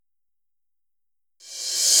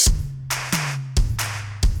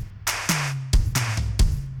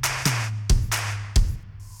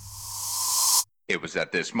It was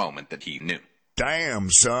at this moment that he knew. Damn,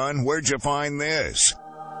 son, where'd you find this?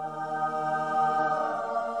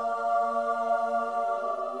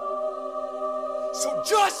 So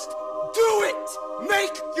just do it!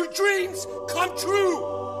 Make your dreams come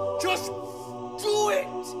true! Just do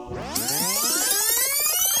it!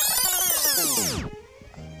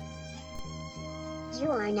 You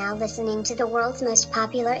are now listening to the world's most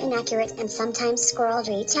popular, inaccurate, and sometimes squirreled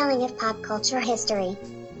retelling of pop culture history.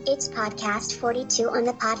 It's Podcast 42 on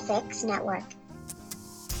the Podfix Network.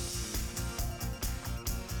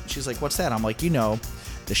 She's like, what's that? I'm like, the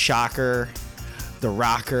shocker, the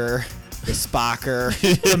rocker, the spocker,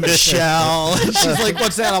 the Michelle. She's like,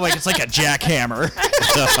 what's that? I'm like, it's like a jackhammer.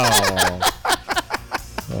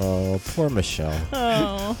 Oh, poor Michelle.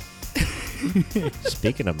 Oh.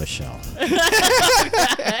 Speaking of Michelle,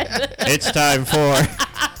 it's time for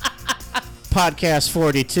Podcast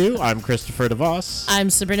 42. I'm Christopher DeVos. I'm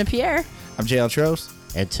Sabrina Pierre. I'm J.L. Tros.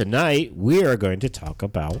 And tonight we are going to talk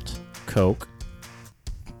about Coke.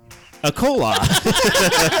 A cola.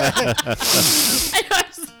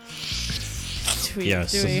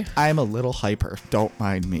 Yes. I'm a little hyper. Don't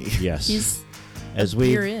mind me. Yes. He's As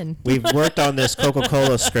in. we've worked on this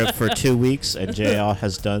Coca-Cola script for 2 weeks, and JL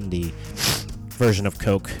has done the version of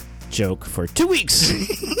Coke joke for 2 weeks.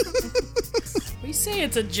 We say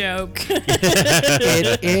it's a joke.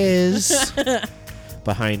 It is.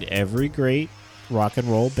 Behind every great rock and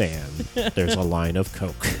roll band, there's a line of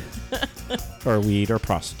Coke. Or weed or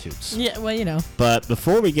prostitutes. Yeah, well, But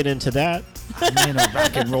before we get into that, I'm in a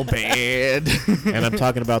rock and roll band. and I'm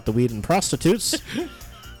talking about the weed and prostitutes,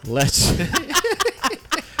 let's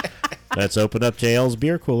open up JL's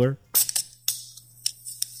beer cooler.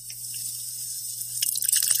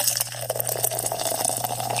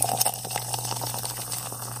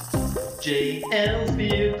 JL's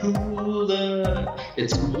beer cooler,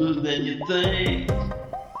 it's cooler than you think.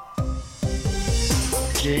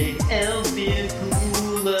 JL's beer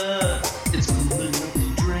cooler, it's cool enough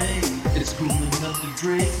to drink. It's cool enough to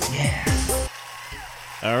drink, yeah.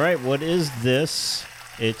 All right, what is this?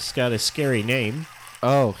 It's got a scary name.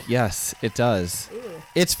 Oh, yes, it does.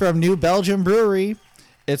 It's from New Belgium Brewery.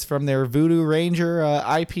 It's from their Voodoo Ranger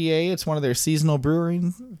IPA. It's one of their seasonal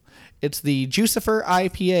breweries. It's the Jucifer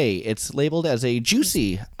IPA. It's labeled as a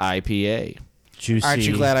juicy IPA. Juicy. Aren't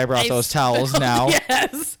you glad I brought those towels now?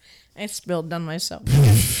 Yes. I spilled on myself.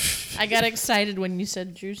 I got excited when you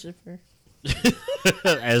said Jucifer.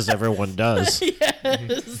 As everyone does.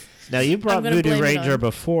 Yes. Now, you brought gonna Voodoo blame it Ranger on-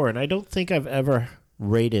 before, and I don't think I've ever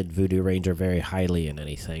rated Voodoo Ranger very highly in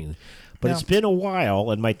anything. But No. it's been a while,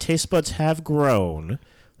 and my taste buds have grown,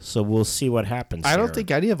 so we'll see what happens I don't here.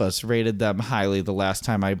 think any of us rated them highly the last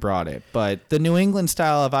time I brought it, but the New England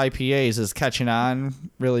style of IPAs is catching on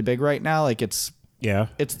really big right now. Like it's Yeah.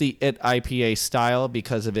 the IPA style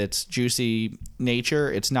because of its juicy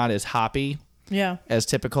nature. It's not as hoppy Yeah. as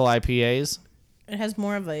typical IPAs. It has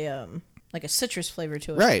more of a like a citrus flavor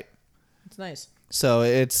to it. Right. It's nice. So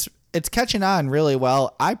it's catching on really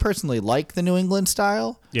well. I personally like the New England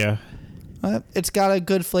style. Yeah. It's got a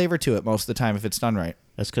good flavor to it most of the time if it's done right.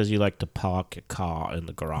 That's because you like to park your car in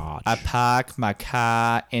the garage. I park my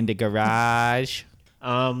car in the garage. The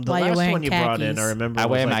While you're last wearing one you brought in, khakis. I remember I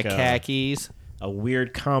was wear my like khakis. a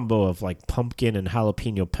weird combo of like pumpkin and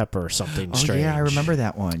jalapeno pepper or something Oh, strange. yeah, I remember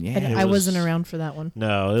that one. Yeah. I wasn't around for that one.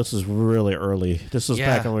 No, this was really early. This was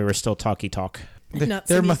Yeah. back when we were still talkie talk. Not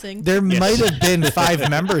There, sing. there might have been 5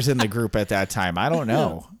 members in the group at that time. I don't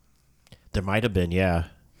know. There might have been, yeah.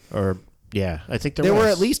 Or yeah, I think There was. were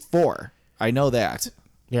at least 4. I know that.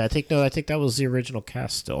 Yeah, I think that was the original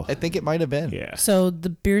cast still. I think it might have been. Yeah. So the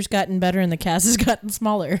beer's gotten better and the cast has gotten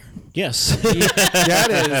smaller. Yes. That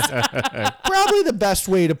is probably the best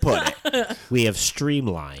way to put it. We have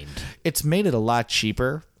streamlined. It's made it a lot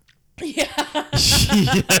cheaper. Yeah.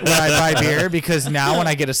 When I buy beer, because now when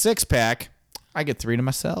I get a 6-pack, I get 3 to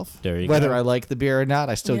myself. There you Whether go. I like the beer or not,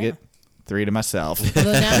 I still get 3 to myself.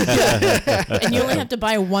 Although now, and you only have to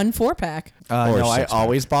buy 1 4-pack. No, I 6-pack.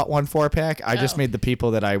 always bought 1 4-pack. I just made the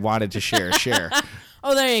people that I wanted to share.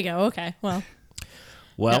 Oh, there you go. Okay. Well,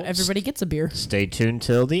 Well, now everybody gets a beer. stay tuned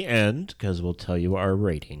till the end because we'll tell you our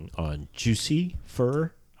rating on Juicy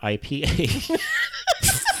Fur IPA.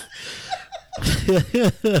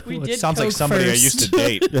 We did Sounds like Coke somebody first. I used to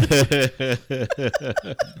date.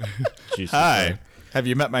 Juicy Hi. Fur. Have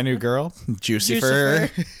you met my new girl? Juicy Jucifer.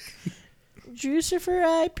 Fur.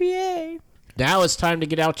 Jucifer IPA. Now it's time to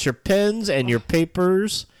get out your pens and your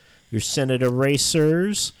papers, your Senate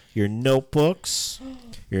erasers, your notebooks,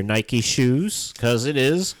 your Nike shoes, because it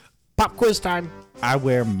is pop quiz time. I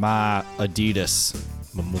wear my Adidas.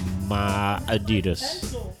 My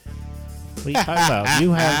Adidas. What are you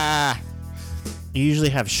talking about? You usually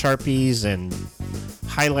have Sharpies and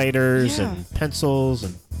highlighters Yeah. and pencils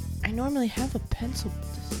and I normally have a pencil.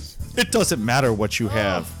 But this is... It doesn't matter what you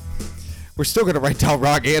have. We're still going to write down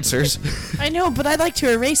wrong answers. I know, but I like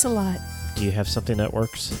to erase a lot. do you have something that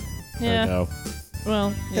works? Yeah. Or no?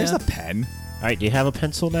 Well, There's a pen. All right, do you have a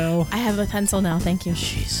pencil now? I have a pencil now. Thank you.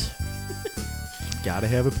 Jeez. Gotta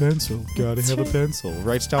have a pencil. Gotta have a right. pencil.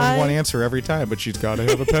 Writes down I- one answer every time, but she's gotta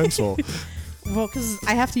have a pencil. Well, because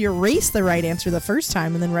I have to erase the right answer the first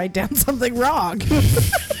time and then write down something wrong.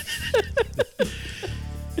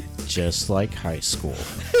 Just like high school.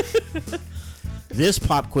 This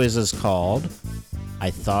pop quiz is called I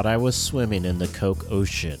Thought I Was Swimming in the Coke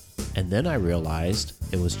Ocean, and then I realized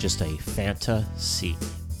it was just a Fanta Sea.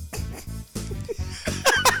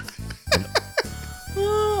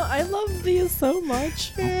 Oh, I love these so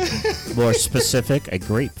much. More specific, a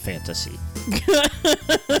grape fantasy.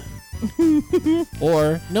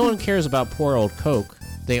 Or, no one cares about poor old Coke.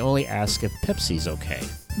 They only ask if Pepsi's okay.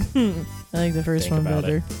 I like the first Think one about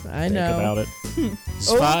better. I Think know. about it.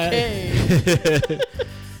 Okay.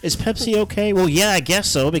 Is Pepsi okay? Well, yeah, I guess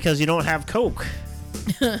so, because you don't have Coke.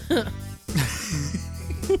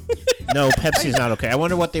 No, Pepsi's not okay. I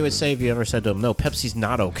wonder what they would say if you ever said to them, no, Pepsi's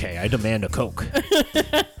not okay. I demand a Coke.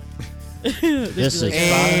 This is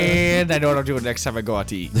fine. And I know what I'm doing next time I go out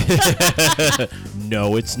to eat.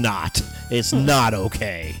 No, it's not. It's not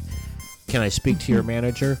okay. Can I speak to your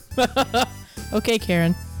manager? Okay,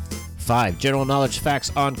 Karen. 5. General knowledge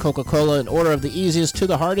facts on Coca-Cola in order of the easiest to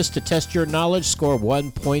the hardest. To test your knowledge, score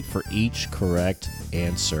 1 point for each correct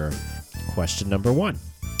answer. Question number 1.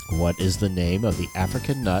 What is the name of the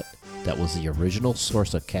African nut that was the original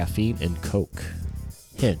source of caffeine in Coke?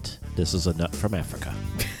 Hint, this is a nut from Africa.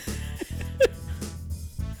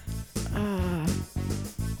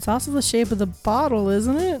 It's also the shape of the bottle,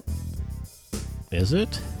 isn't it? Is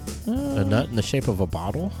it? A nut in the shape of a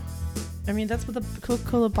bottle? I mean, that's what the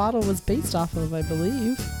Coca-Cola bottle was based off of, I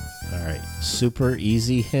believe. All right, super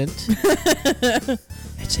easy hint.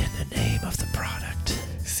 It's in the name of the product.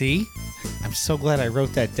 See? I'm so glad I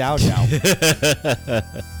wrote that down now.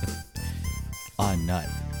 A nut.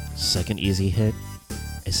 Second easy hint.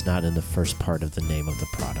 It's not in the first part of the name of the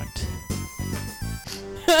product.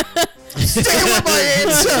 Stay with my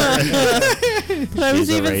answer! But I was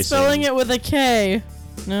She's even erasing. spelling it with a K.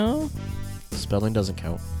 No? Spelling doesn't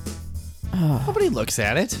count. Nobody looks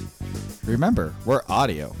at it. Remember, we're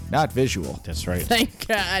audio, not visual. That's right. Thank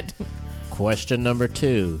God. Question number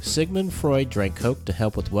 2. Sigmund Freud drank Coke to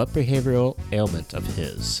help with what behavioral ailment of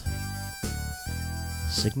his?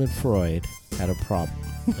 Sigmund Freud had a problem.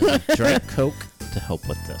 And he drank Coke to help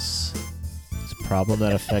with this. It's a problem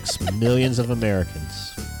that affects millions of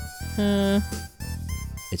Americans.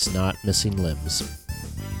 It's not missing limbs.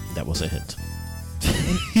 That was a hint.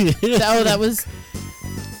 Oh, that was...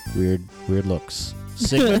 Weird looks.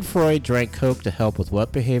 Sigmund Freud drank Coke to help with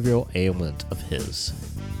what behavioral ailment of his?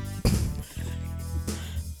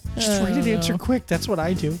 Just write an answer quick. That's what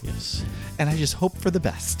I do. Yes. And I just hope for the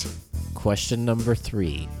best. Question number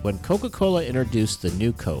 3. When Coca-Cola introduced the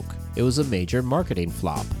new Coke, it was a major marketing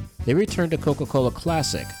flop. They returned to Coca-Cola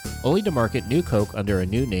Classic, only to market New Coke under a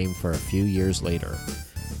new name for a few years later.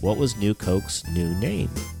 What was New Coke's new name?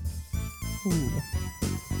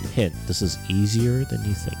 Hint, this is easier than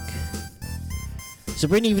you think.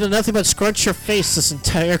 Sabrina, you've done nothing but scrunch your face this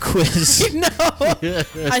entire quiz. No!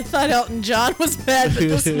 I thought Elton John was bad, but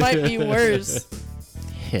this might be worse.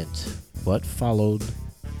 Hint, what followed?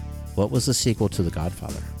 What was the sequel to The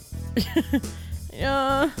Godfather?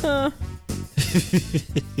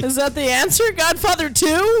 Is that the answer? Godfather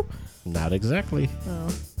 2? Not exactly. Oh.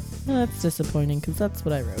 Well, that's disappointing, because that's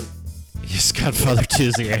what I wrote. Yes, Godfather 2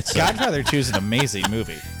 is the answer. Godfather 2 is an amazing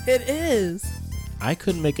movie. It is. I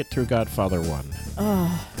couldn't make it through Godfather 1.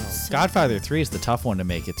 Godfather 3 is the tough one to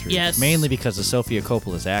make it through. Yes. Mainly because of Sofia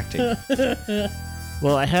Coppola's acting.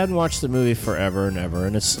 Well, I hadn't watched the movie forever and ever,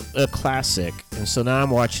 and it's a classic. And so now I'm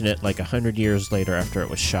watching it like 100 years later after it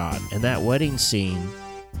was shot. And that wedding scene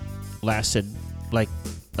lasted like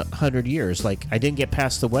 100 years. Like, I didn't get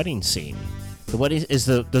past the wedding scene. The wedding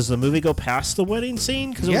does the movie go past the wedding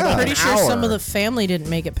scene? Because Yeah. I'm pretty An sure some hour. of the family didn't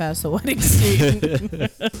make it past the wedding scene.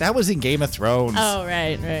 That was in Game of Thrones. Oh,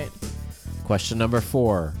 right. Question number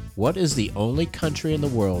 4. What is the only country in the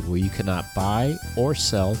world where you cannot buy or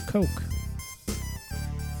sell Coke?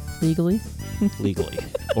 Legally? Legally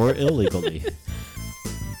or illegally?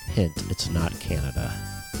 Hint, it's not Canada.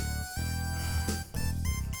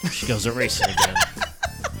 She goes erasing again.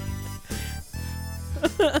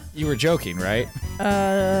 You were joking, right?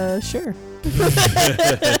 Sure.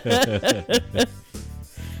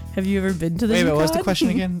 Have you ever been to the Wait a minute, what was the Yukon? question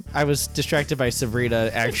again? I was distracted by Sabrina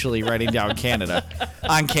actually writing down Canada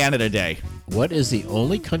on Canada Day. What is the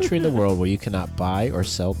only country in the world where you cannot buy or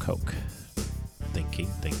sell Coke? Thinking.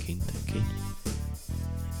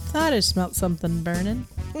 Thought I smelled something burning.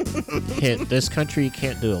 Hint, this country you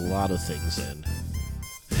can't do a lot of things in.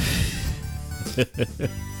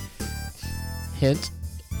 Hint,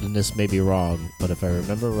 and this may be wrong, but if I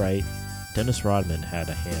remember right, Dennis Rodman had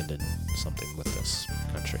a hand in something with this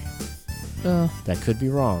country. That could be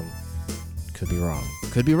wrong. Could be wrong.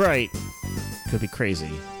 Could be right. Could be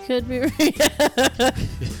crazy. Could be right.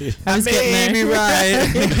 I was May be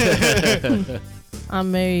right. I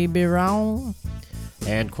may be wrong.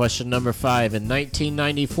 And question number 5. In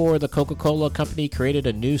 1994, the Coca-Cola Company created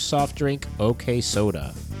a new soft drink, OK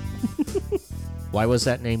Soda. Why was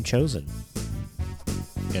that name chosen?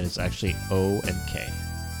 And it's actually O and K.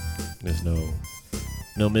 There's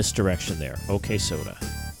no misdirection there. OK Soda.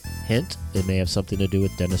 Hint, it may have something to do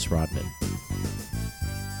with Dennis Rodman.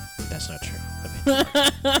 That's not true.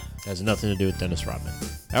 It has nothing to do with Dennis Rodman.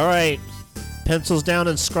 All right. Pencils down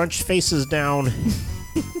and scrunch faces down.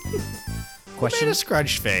 Made a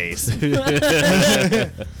scrunch face.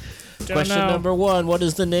 Question number 1. What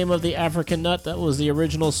is the name of the African nut that was the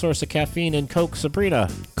original source of caffeine in Coke, Sabrina?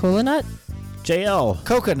 Cola nut? JL.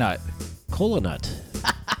 Coconut. Cola nut.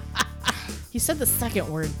 You said the second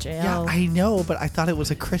word, JL. Yeah, I know, but I thought it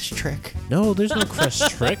was a Chris trick. No, there's no Chris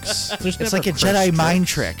tricks. There's It's never like a Chris Jedi tricks. mind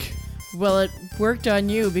trick. Well, it worked on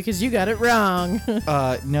you because you got it wrong.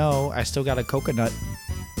 No, I still got a coconut.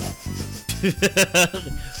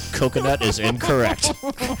 Coconut is incorrect.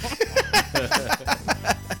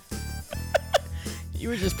 You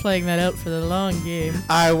were just playing that out for the long game.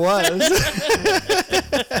 I was.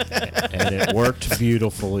 And it worked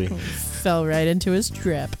beautifully. Fell right into his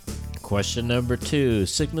trap. Question number 2.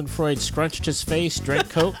 Sigmund Freud scrunched his face, drank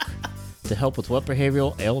Coke to help with what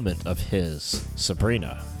behavioral ailment of his?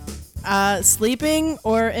 Sabrina. Sleeping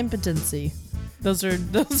or impotency. Those were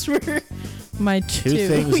my Two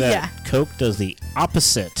things that Yeah. Coke does the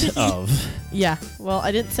opposite of. Yeah. Well,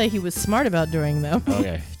 I didn't say he was smart about doing them.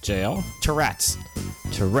 Okay. JL. Tourette's.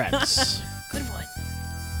 Tourette's. Good one.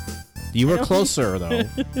 You were closer, though.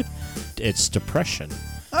 It's depression.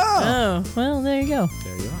 Oh, well, there you go.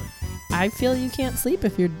 There you are. I feel you can't sleep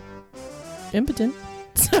if you're impotent.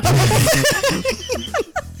 So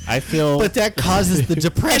I feel. But that causes the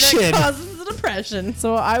depression. that causes the depression.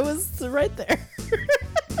 So I was right there.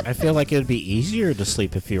 I feel like it'd be easier to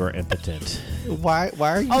sleep if you were impotent. Why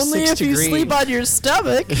are you Only 6 if you degree? sleep on your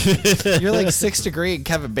stomach. You're like 6 degree and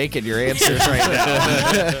Kevin Bacon. Your answers right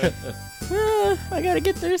now. I gotta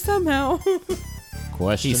get there somehow.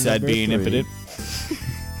 Question He said number being 3. impotent.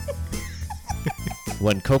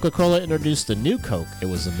 When Coca-Cola introduced the New Coke, it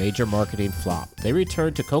was a major marketing flop. They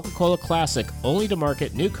returned to Coca-Cola Classic only to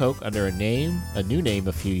market New Coke under a new name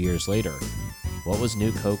a few years later. What was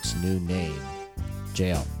New Coke's new name?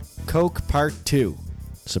 JL. Coke Part 2.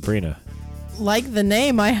 Sabrina. Like the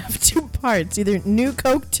name, I have 2 parts. Either New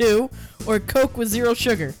Coke 2 or Coke with 0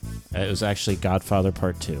 sugar. It was actually Godfather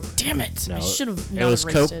Part 2. Damn it. No, I should have It was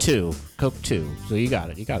Coke 2. Coke 2. So you got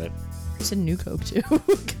it. You got it. I said New Coke 2.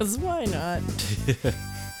 Because why not?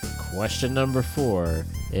 Question number 4.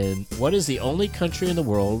 What is the only country in the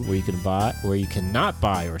world where you cannot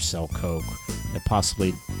buy or sell Coke? And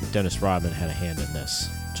possibly Dennis Rodman had a hand in this.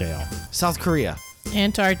 JL. South Korea.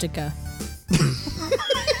 Antarctica.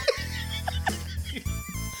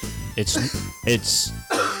 It's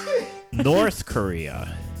North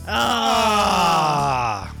Korea.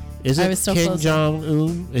 Ah. Is I it was so Kim close.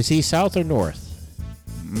 Jong-un? Is he south or north?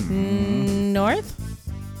 North?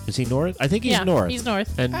 Is he north? I think he's Yeah, north. he's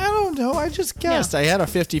north. And I don't know. I just guessed. I had a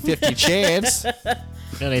 50-50 chance.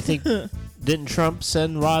 and I think didn't Trump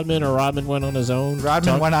send Rodman or Rodman went on his own?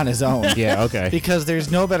 Rodman went on his own. Yeah, okay. Because there's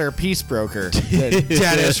no better peace broker than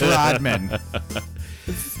Dennis Rodman.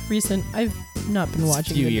 Recent. I've not been It's a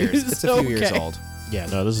watching few the years. news. It's a few years Okay. old. Yeah,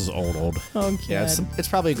 no, this is old. Oh, Yeah, God. it's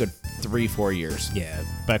probably a good 3-4 years. Yeah,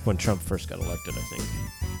 back when Trump first got elected, I think.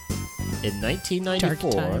 In Dark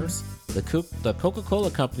 1994, times. the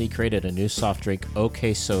Coca-Cola Company created a new soft drink,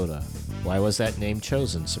 OK Soda. Why was that name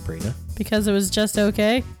chosen, Sabrina? Because it was just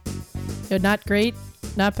okay. Not great,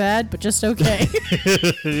 not bad, but just okay.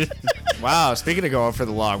 Wow, speaking of going for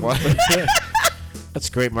the long one. That's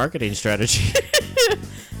a great marketing strategy.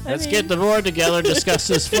 Let's mean- get the board together and discuss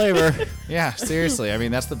this flavor. Yeah, seriously. I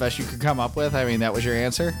mean, that's the best you could come up with. I mean, that was your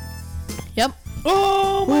answer? Yep.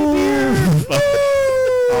 Oh, my beer.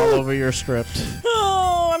 All over your script.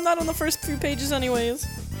 Oh, I'm not on the first few pages anyways.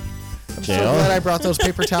 So glad I brought those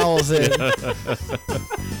paper towels in.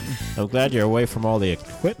 I'm glad you're away from all the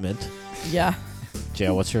equipment. Yeah.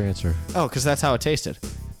 JL, what's your answer? Oh, because that's how it tasted.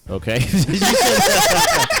 Okay.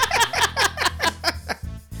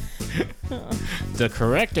 The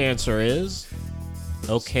correct answer is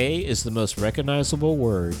okay is the most recognizable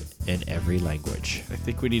word in every language. I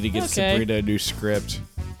think we need to get Okay. Sabrina a new script.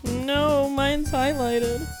 No, mine's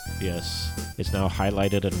highlighted. Yes. It's now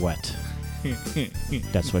highlighted and wet.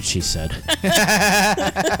 That's what she said.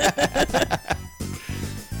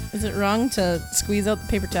 Is it wrong to squeeze out the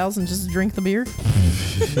paper towels and just drink the beer?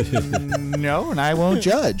 No, and I won't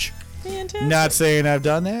judge. Fantastic. Not saying I've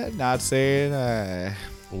done that. Not saying I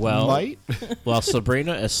Well, might. while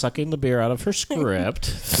Sabrina is sucking the beer out of her script,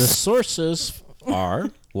 the sources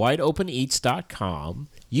are wideopeneats.com,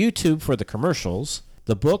 YouTube for the commercials,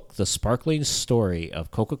 the book The Sparkling Story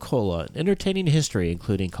of Coca-Cola, an entertaining history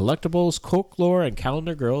including collectibles, folklore, and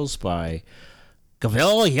calendar girls by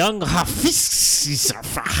Gavel Young Hafiz.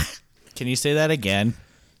 Can you say that again?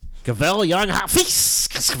 Gavel Young Hafiz.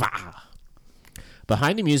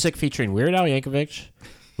 Behind the music featuring Weird Al Yankovic,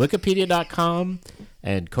 Wikipedia.com,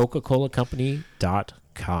 and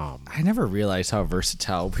Coca-ColaCompany.com. I never realized how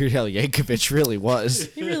versatile Weird Al Yankovic really was.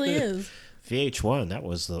 He really is. VH1, that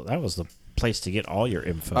was the place to get all your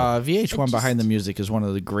info. VH1 Behind the Music is one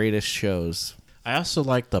of the greatest shows. I also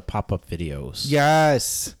like the pop-up videos.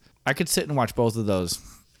 Yes. I could sit and watch both of those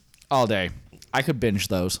all day. I could binge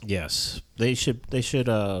those. Yes, they should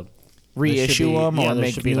Reissue them or there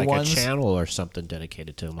make should be new like ones. a channel or something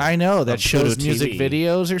dedicated to them. I know that on shows Pluto music TV.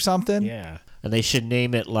 videos or something. Yeah, and they should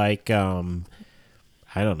name it like I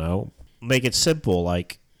don't know, make it simple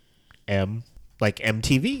like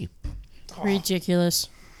MTV. Ridiculous.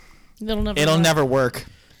 It'll never. It'll work. never work.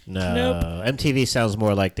 No, Nope. MTV sounds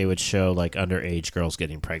more like they would show like underage girls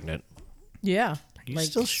getting pregnant. Yeah. Are you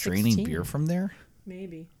still straining 16. beer from there?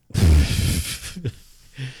 Maybe.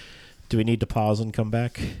 Do we need to pause and come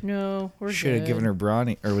back? No, we're Should have good. given her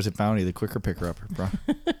Brawny, or was it Bounty, the quicker picker upper?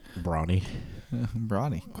 Brawny.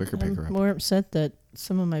 Brawny, quicker I'm picker upper. more upset that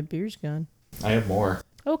some of my beer's gone. I have more.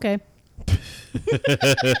 Okay.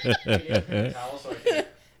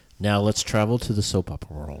 Now let's travel to the soap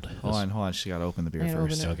opera world. Hold on. She got to open the beer I gotta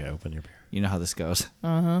first. open Okay, open your beer. You know how this goes.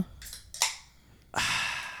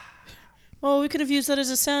 Oh, we could have used that as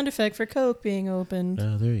a sound effect for Coke being opened.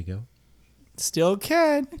 Oh, there you go. Still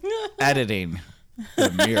can. Editing. The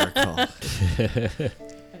miracle. Okay.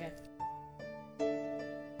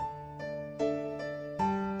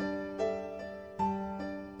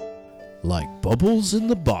 Like bubbles in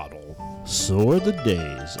the bottle, so are the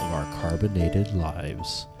days of our carbonated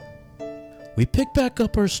lives. We pick back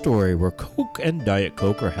up our story where Coke and Diet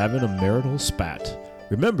Coke are having a marital spat.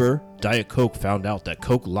 Remember, Diet Coke found out that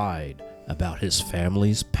Coke lied about his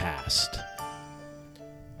family's past.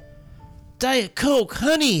 Diet Coke,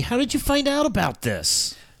 honey, how did you find out about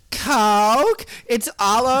this? Coke, it's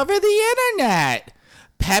all over the internet.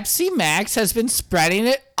 Pepsi Max has been spreading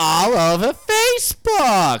it all over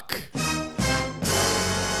Facebook.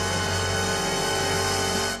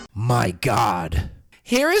 My God.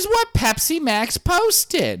 Here is what Pepsi Max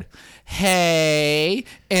posted. Hey,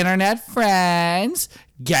 internet friends,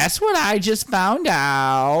 guess what I just found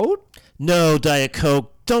out? No, Diet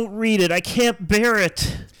Coke, don't read it. I can't bear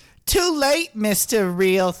it. Too late, Mr.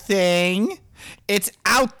 Real Thing. It's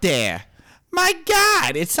out there. My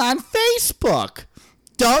God, it's on Facebook.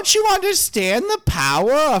 Don't you understand the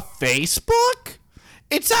power of Facebook?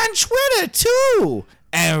 It's on Twitter, too.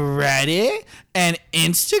 And Reddit and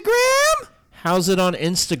Instagram. How's it on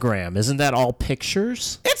Instagram? Isn't that all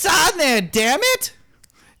pictures? It's on there, damn it.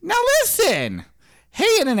 Now listen.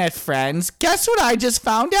 Hey, internet friends, guess what I just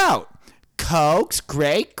found out? Coke's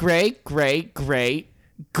great grandfather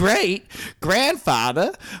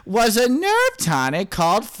was a nerve tonic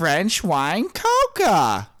called French wine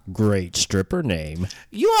coca. Great stripper name.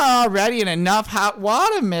 You are already in enough hot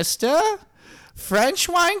water, mister. French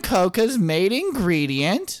wine coca's main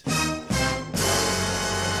ingredient.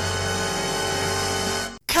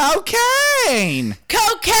 Cocaine!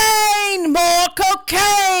 Cocaine! More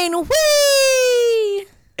cocaine! Whee!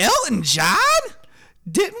 Elton John?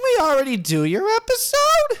 Didn't we already do your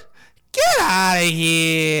episode? Get out of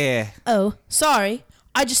here. Oh, sorry.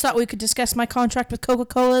 I just thought we could discuss my contract with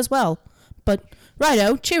Coca-Cola as well. But,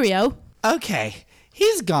 righto, cheerio. Okay,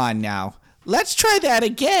 he's gone now. Let's try that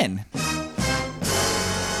again.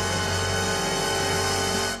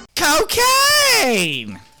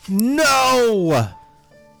 Cocaine! No!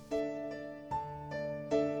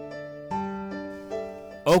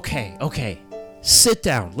 Okay. Sit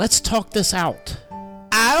down. Let's talk this out.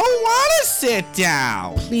 I don't want to sit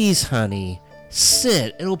down. Please, honey.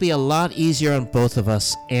 Sit. It'll be a lot easier on both of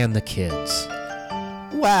us and the kids.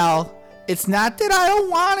 Well, it's not that I don't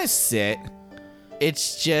want to sit.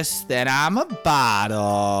 It's just that I'm a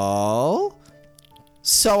bottle,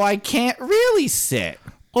 so I can't really sit.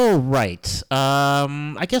 Oh, right.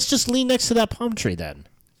 I guess just lean next to that palm tree then.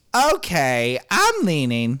 Okay, I'm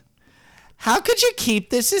leaning. How could you keep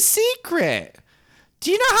this a secret?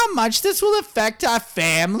 Do you know how much this will affect our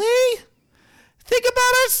family? Think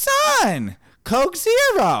about our son, Coke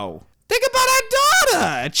Zero. Think about our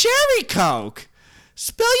daughter, Cherry Coke.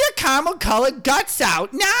 Spill your caramel-colored guts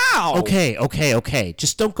out now. Okay.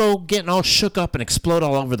 Just don't go getting all shook up and explode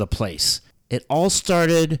all over the place. It all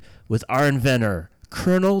started with our inventor,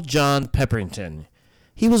 Colonel John Pepperington.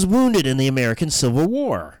 He was wounded in the American Civil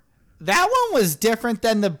War. That one was different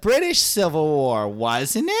than the British Civil War,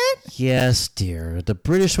 wasn't it? Yes, dear. The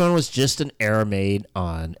British one was just an error made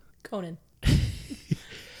on... Conan.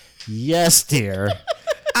 Yes, dear.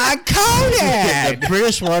 On Conan! The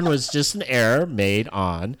British one was just an error made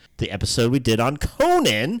on the episode we did on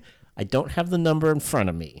Conan. I don't have the number in front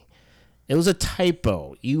of me. It was a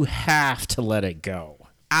typo. You have to let it go.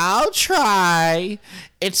 I'll try.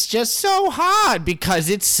 It's just so hard because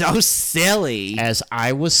it's so silly. As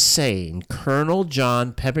I was saying, Colonel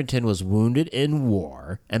John Pepperton was wounded in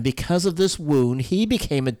war, and because of this wound, he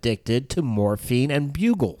became addicted to morphine and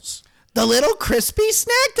bugles. The little crispy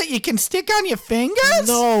snack that you can stick on your fingers?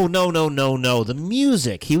 No. The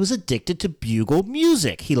music. He was addicted to bugle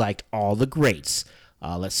music. He liked all the greats.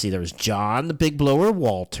 Let's see, there was John the Big Blower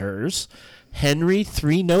Walters, Henry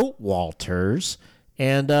Three-Note Walters,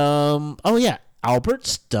 and, Albert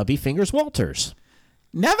Stubby Fingers Walters.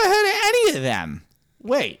 Never heard of any of them.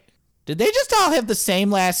 Wait, did they just all have the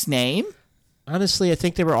same last name? Honestly, I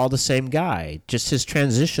think they were all the same guy, just his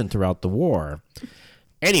transition throughout the war.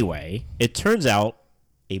 Anyway, it turns out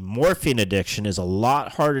a morphine addiction is a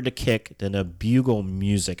lot harder to kick than a bugle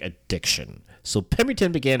music addiction. So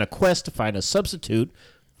Pemberton began a quest to find a substitute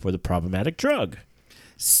for the problematic drug.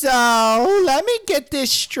 So, let me get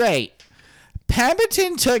this straight.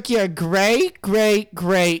 Pemberton took your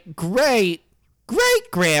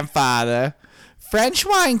great-great-great-great-great-grandfather, French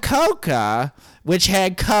wine coca, which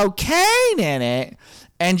had cocaine in it,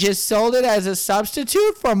 and just sold it as a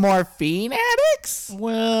substitute for morphine addicts?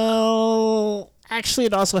 Well, actually,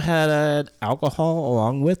 it also had alcohol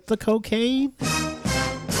along with the cocaine.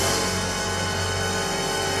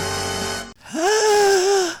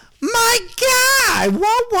 My God,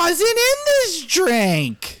 what wasn't in this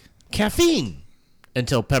drink? Caffeine.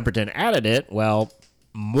 Until Pemberton added it, well,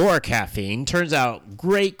 more caffeine. Turns out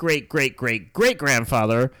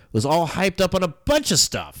great-great-great-great-great-grandfather was all hyped up on a bunch of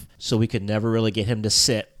stuff, so we could never really get him to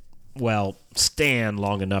stand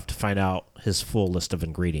long enough to find out his full list of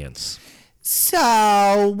ingredients.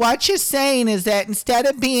 So, what you're saying is that instead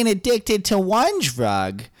of being addicted to one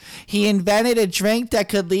drug, he invented a drink that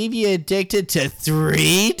could leave you addicted to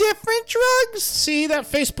 3 different drugs? See, that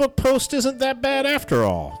Facebook post isn't that bad after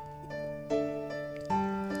all.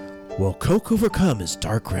 Will Coke overcome his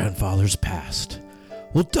dark grandfather's past?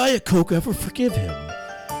 Will Diet Coke ever forgive him?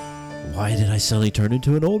 Why did I suddenly turn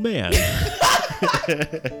into an old man?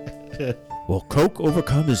 Will Coke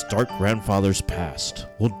overcome his dark grandfather's past?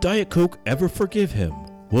 Will Diet Coke ever forgive him?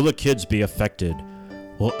 Will the kids be affected?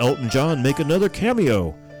 Will Elton John make another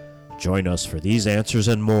cameo? Join us for these answers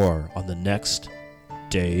and more on the next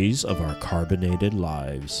Days of Our Carbonated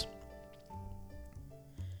Lives.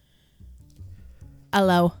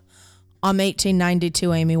 Hello, I'm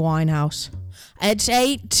 1892 Amy Winehouse. It's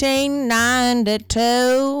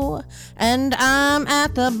 1892, and I'm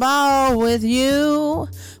at the bar with you.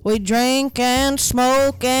 We drink and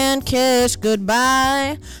smoke and kiss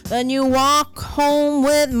goodbye. Then you walk home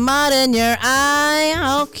with mud in your eye.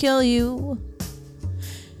 I'll kill you.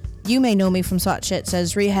 You may know me from such hits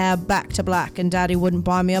as Rehab, Back to Black, and Daddy Wouldn't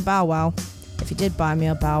Buy Me a Bow Wow. If he did buy me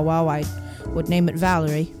a Bow Wow, I would name it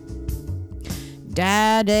Valerie.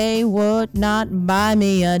 Daddy would not buy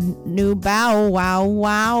me a new Bow Wow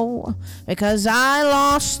Wow because I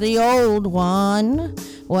lost the old one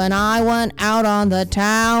when I went out on the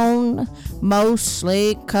town,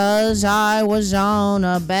 mostly 'cause I was on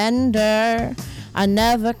a bender. I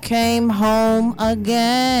never came home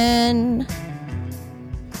again.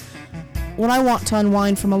 When I want to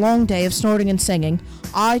unwind from a long day of snorting and singing,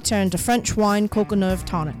 I turn to French wine Coca Nerve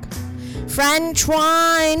Tonic. French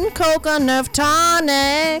wine, Coca Nerve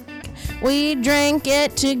Tonic. We drink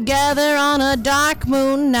it together on a dark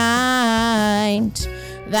moon night.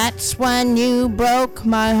 That's when you broke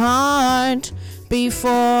my heart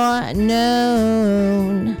before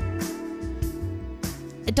noon.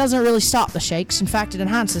 It doesn't really stop the shakes. In fact, it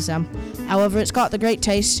enhances them. However, it's got the great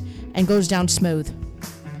taste and goes down smooth.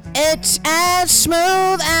 It's as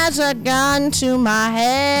smooth as a gun to my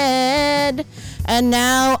head. And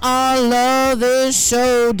now our love is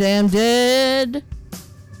so damn dead.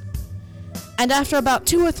 And after about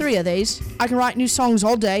 2 or 3 of these, I can write new songs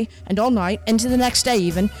all day and all night, into the next day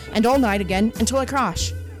even, and all night again until I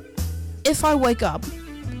crash. If I wake up,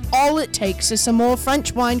 all it takes is some more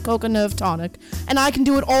French wine coca nerve tonic, and I can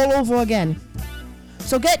do it all over again.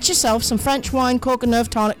 So get yourself some French wine coca nerve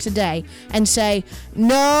tonic today and say,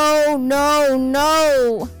 no, no,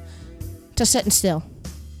 no, to sitting still.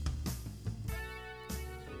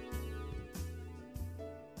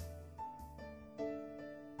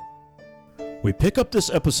 We pick up this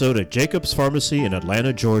episode at Jacob's Pharmacy in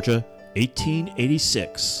Atlanta, Georgia,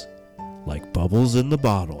 1886. Like bubbles in the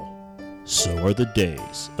bottle, so are the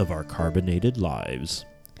days of our carbonated lives.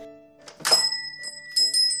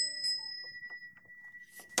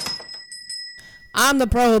 I'm the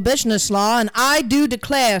prohibitionist law, and I do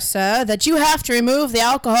declare, sir, that you have to remove the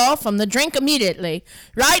alcohol from the drink immediately.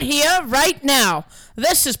 Right here, right now.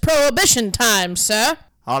 This is prohibition time, sir.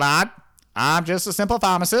 Hold on. I'm just a simple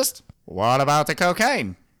pharmacist. What about the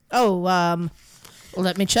cocaine? Oh,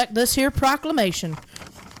 let me check this here proclamation.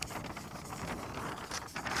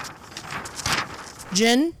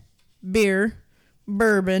 Gin, beer,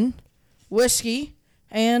 bourbon, whiskey,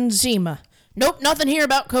 and Zima. Nope, nothing here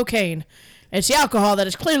about cocaine. It's the alcohol that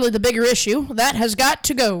is clearly the bigger issue. That has got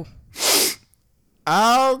to go.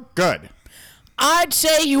 Oh, good. I'd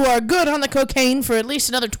say you are good on the cocaine for at least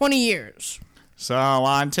another 20 years. So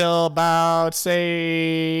until about,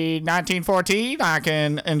 say, 1914, I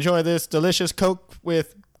can enjoy this delicious Coke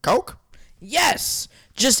with Coke? Yes!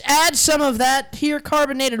 Just add some of that here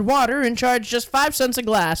carbonated water and charge just 5 cents a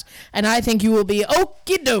glass, and I think you will be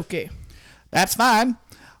okie dokie. That's fine.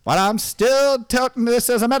 But I'm still touting this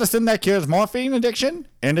as a medicine that cures morphine addiction,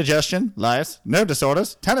 indigestion, lice, nerve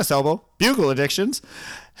disorders, tennis elbow, bugle addictions,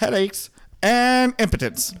 headaches, and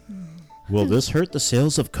impotence. Will this hurt the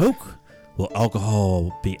sales of Coke? Will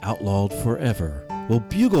alcohol be outlawed forever? Will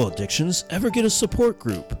bugle addictions ever get a support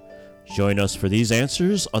group? Join us for these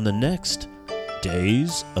answers on the next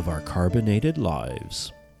Days of Our Carbonated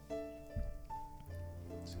Lives.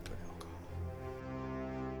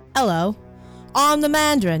 Hello. I'm the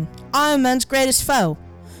Mandarin. I'm men's greatest foe.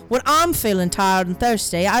 When I'm feeling tired and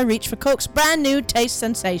thirsty, I reach for Coke's brand new taste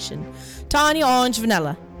sensation, Tiny Orange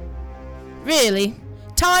Vanilla. Really?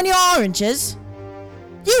 Tiny oranges?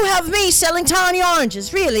 You have me selling tiny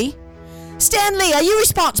oranges, really? Stan Lee, are you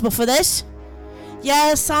responsible for this?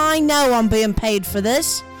 Yes, I know I'm being paid for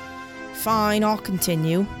this. Fine, I'll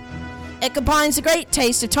continue. It combines the great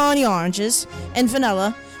taste of tiny oranges and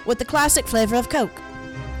vanilla with the classic flavor of Coke.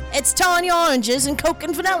 It's tiny oranges and Coke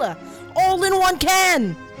and vanilla, all in one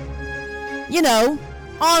can. You know,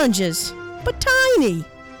 oranges, but tiny.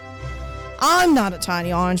 I'm not a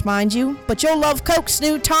tiny orange, mind you, but you'll love Coke's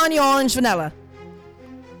new tiny orange vanilla.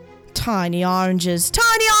 Tiny oranges,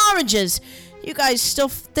 tiny oranges! You guys still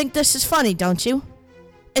think this is funny, don't you?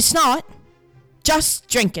 It's not. Just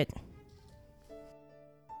drink it.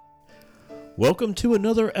 Welcome to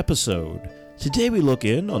another episode. Today we look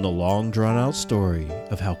in on the long drawn-out story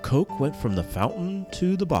of how Coke went from the fountain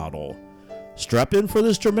to the bottle. Strap in for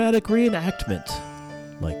this dramatic reenactment.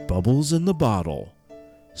 Like bubbles in the bottle,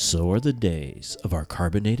 so are the days of our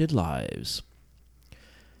carbonated lives.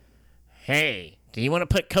 Hey, do you want to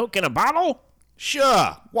put Coke in a bottle?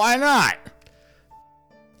 Sure, why not?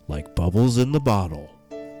 Like bubbles in the bottle,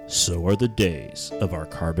 so are the days of our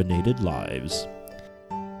carbonated lives.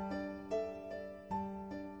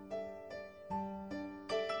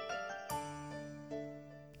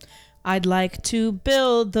 I'd like to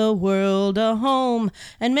build the world a home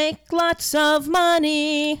and make lots of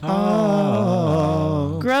money.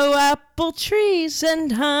 Oh. Grow apple trees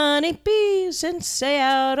and honey bees and stay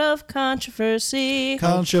out of controversy.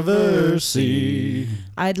 Controversy.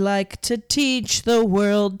 I'd like to teach the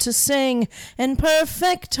world to sing in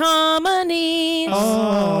perfect harmonies.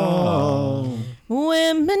 Oh.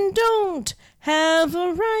 Women don't have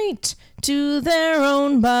a right to their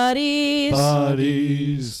own bodies.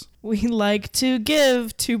 Bodies. We like to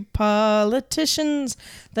give to politicians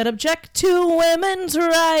that object to women's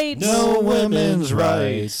rights. No women's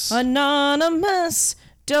rights. Anonymous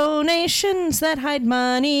donations that hide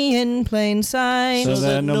money in plain sight. So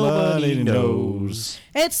that nobody knows.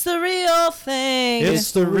 It's the real thing.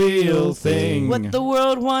 It's the real thing. What the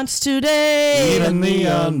world wants today. Even the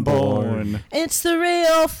unborn. It's the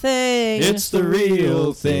real thing. It's the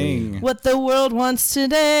real thing. What the world wants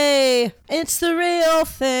today. It's the real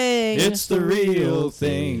thing. It's the real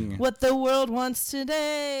thing. What the world wants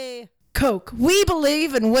today. Coke, we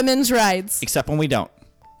believe in women's rights. Except when we don't.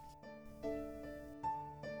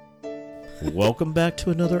 Welcome back to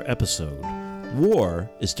another episode. War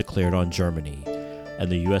is declared on Germany,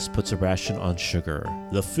 and the U.S. puts a ration on sugar.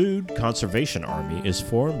 The Food Conservation Army is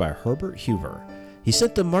formed by Herbert Hoover. He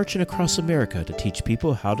sent them marching across America to teach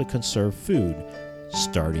people how to conserve food,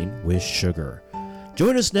 starting with sugar.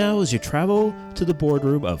 Join us now as you travel to the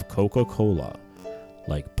boardroom of Coca-Cola.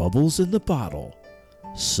 Like bubbles in the bottle,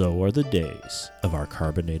 so are the days of our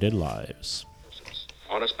carbonated lives.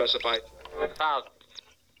 On a specified 1,000.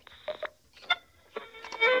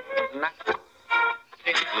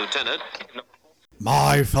 Lieutenant.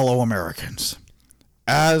 My fellow Americans,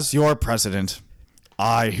 as your president,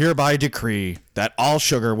 I hereby decree that all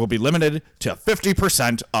sugar will be limited to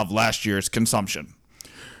 50% of last year's consumption.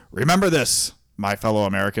 Remember this, my fellow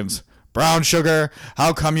Americans. Brown sugar,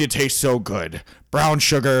 how come you taste so good? Brown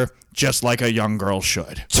sugar, just like a young girl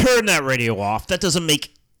should. Turn that radio off. That doesn't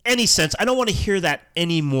make any sense. I don't want to hear that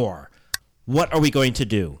anymore. What are we going to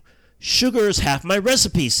do? Sugar is half my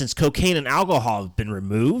recipe since cocaine and alcohol have been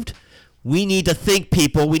removed. We need to think,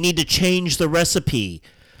 people. We need to change the recipe.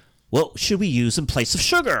 What should we use in place of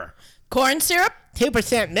sugar? Corn syrup?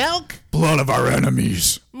 2% milk? Blood of our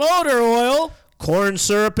enemies. Motor oil? Corn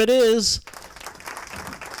syrup it is.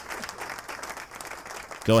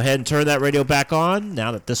 Go ahead and turn that radio back on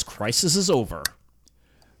now that this crisis is over.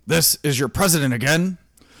 This is your president again.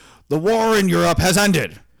 The war in Europe has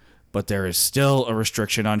ended, but there is still a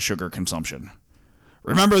restriction on sugar consumption.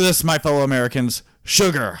 Remember this, my fellow Americans.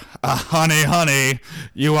 Sugar, honey, honey,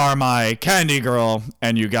 you are my candy girl,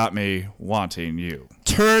 and you got me wanting you.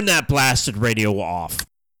 Turn that blasted radio off.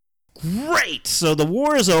 Great! So the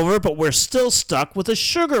war is over, but we're still stuck with a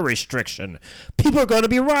sugar restriction. People are going to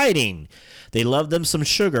be rioting. They love them some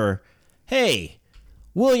sugar. Hey,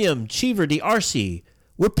 William Cheever D'Arcy,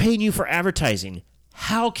 we're paying you for advertising.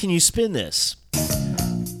 How can you spin this?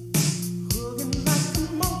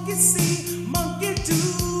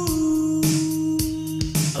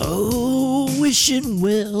 Oh, wishing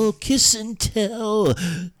well, kiss and tell.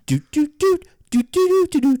 Doot doot doot doot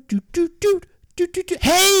doot doot doot doot doot doot.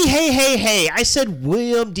 Hey, I said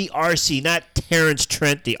William D'Arcy, not Terrence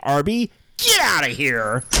Trent D'Arby. Get out of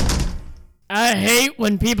here. I hate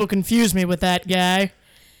when people confuse me with that guy.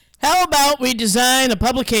 How about we design a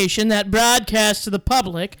publication that broadcasts to the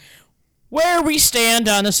public where we stand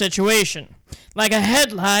on a situation? Like a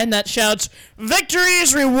headline that shouts,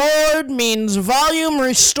 "Victory's reward means volume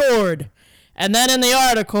restored." And then in the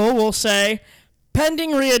article we'll say,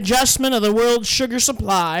 "Pending readjustment of the world's sugar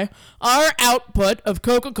supply, our output of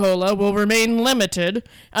Coca-Cola will remain limited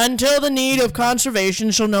until the need of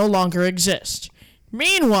conservation shall no longer exist.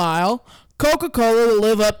 Meanwhile, Coca-Cola will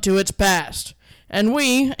live up to its past. And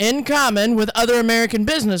we, in common with other American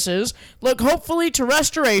businesses, look hopefully to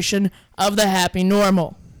restoration of the happy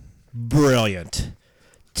normal." Brilliant.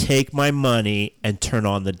 Take my money and turn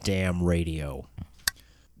on the damn radio.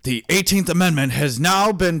 The 18th Amendment has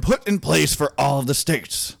now been put in place for all of the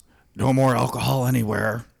states. No more alcohol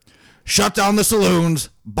anywhere. Shut down the saloons,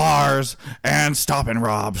 bars, and stop and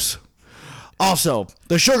robs. Also,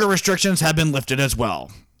 the sugar restrictions have been lifted as well.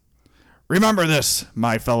 Remember this,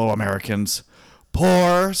 my fellow Americans.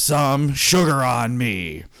 Pour some sugar on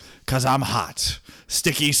me, 'cause I'm hot,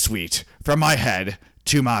 sticky sweet, from my head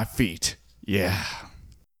to my feet. Yeah.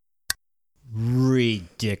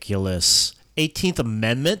 Ridiculous. 18th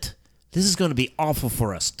Amendment? This is going to be awful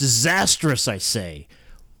for us. Disastrous, I say.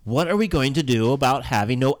 What are we going to do about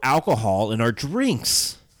having no alcohol in our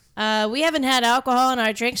drinks? We haven't had alcohol in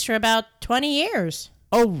our drinks for about 20 years.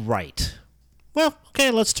 Oh, right. Well, okay,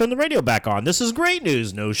 let's turn the radio back on. This is great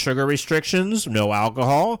news. No sugar restrictions, no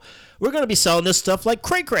alcohol. We're going to be selling this stuff like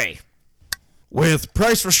cray-cray. With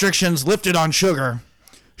price restrictions lifted on sugar,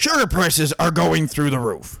 sugar prices are going through the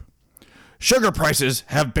roof. Sugar prices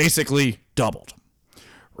have basically doubled.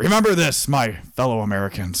 Remember this, my fellow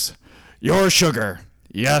Americans. Your sugar,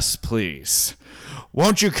 yes please.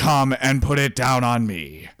 Won't you come and put it down on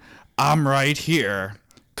me? I'm right here,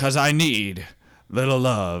 'cause I need little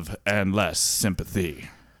love and less sympathy.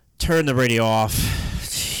 Turn the radio off.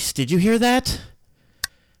 Jeez, did you hear that?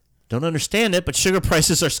 Don't understand it, but sugar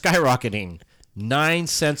prices are skyrocketing. 9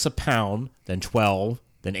 cents a pound, then 12,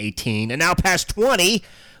 then 18, and now past 20,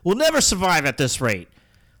 will never survive at this rate.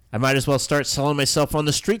 I might as well start selling myself on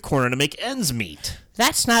the street corner to make ends meet.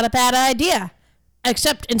 That's not a bad idea.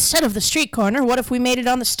 Except instead of the street corner, what if we made it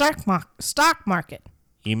on the stock market?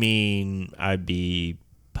 You mean I'd be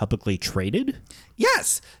publicly traded?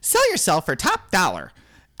 Yes, sell yourself for top dollar.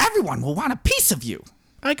 Everyone will want a piece of you.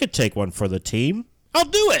 I could take one for the team. I'll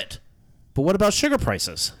do it. But what about sugar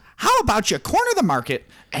prices? How about you corner the market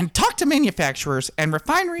and talk to manufacturers and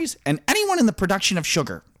refineries and anyone in the production of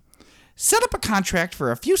sugar? Set up a contract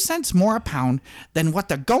for a few cents more a pound than what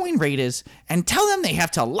the going rate is and tell them they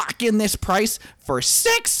have to lock in this price for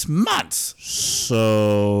 6 months.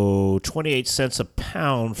 So 28 cents a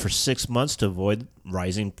pound for 6 months to avoid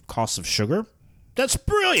rising costs of sugar? That's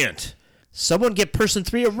brilliant. Someone get person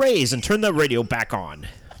 3 a raise and turn the radio back on.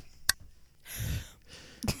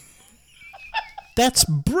 That's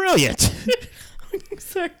brilliant.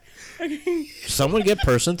 Sorry. Someone get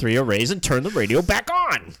person 3 a raise and turn the radio back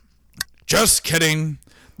on. Just kidding.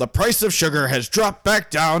 The price of sugar has dropped back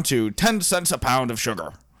down to 10 cents a pound of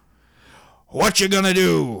sugar. What you gonna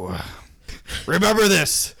do? Remember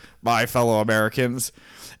this, my fellow Americans.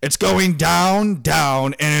 It's going down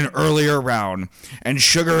in an earlier round, and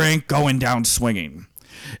sugar ain't going down swinging.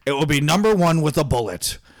 It will be number 1 with a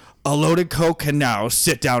bullet. A loaded Coke can now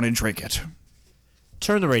sit down and drink it.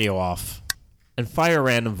 Turn the radio off and fire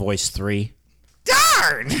random voice 3.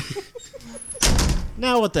 Darn!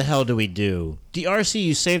 Now what the hell do we do? DRC,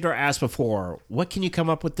 you saved our ass before. What can you come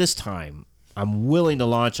up with this time? I'm willing to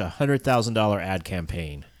launch a $100,000 ad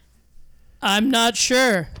campaign. I'm not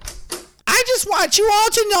sure. I just want you all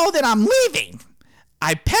to know that I'm leaving.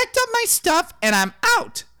 I packed up my stuff and I'm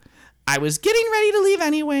out. I was getting ready to leave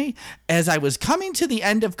anyway, as I was coming to the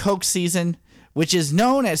end of Coke season, which is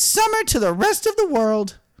known as summer to the rest of the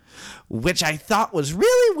world, which I thought was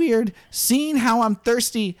really weird, seeing how I'm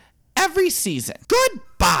thirsty every season.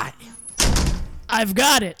 Goodbye. I've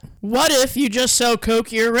got it. What if you just sell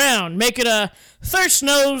Coke year-round? Make it a Thirst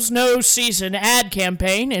Knows No Season ad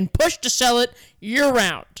campaign and push to sell it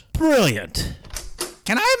year-round. Brilliant.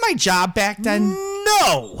 Can I have my job back then?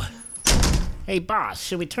 No! Hey, boss,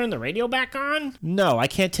 should we turn the radio back on? No, I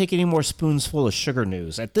can't take any more spoons full of sugar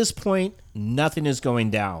news. At this point, nothing is going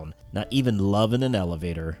down. Not even love in an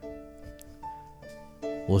elevator.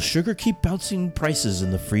 Will sugar keep bouncing prices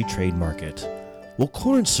in the free trade market? Will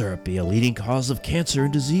corn syrup be a leading cause of cancer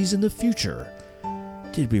and disease in the future?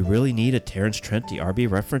 Did we really need a Terrence Trent DRB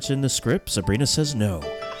reference in the script? Sabrina says no.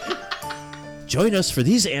 Join us for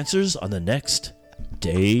these answers on the next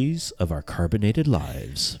Days of Our Carbonated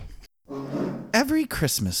Lives. Every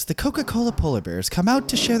Christmas, the Coca-Cola polar bears come out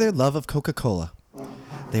to share their love of Coca-Cola.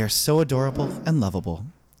 They are so adorable and lovable.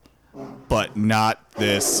 But not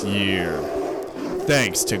this year.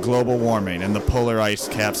 Thanks to global warming and the polar ice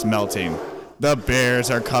caps melting, the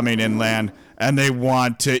bears are coming inland and they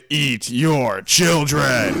want to eat your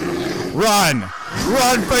children. Run!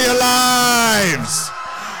 Run for your lives!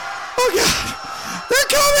 Oh God! They're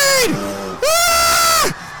coming!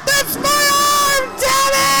 Ah! That's my arm!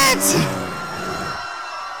 Damn it!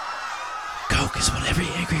 Coke is what every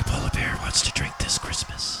angry polar bear wants to drink this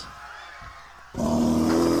Christmas.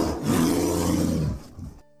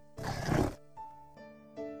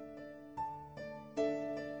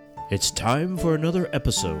 It's time for another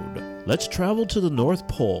episode. Let's travel to the North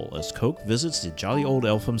Pole as Coke visits the jolly old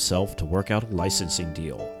elf himself to work out a licensing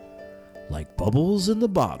deal. Like bubbles in the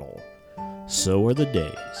bottle, so are the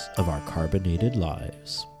days of our carbonated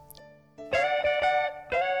lives.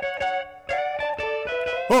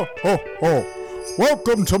 Ho, ho, ho.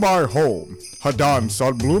 Welcome to my home, Hadan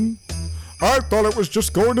Sudbloom. I thought it was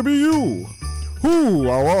just going to be you. Who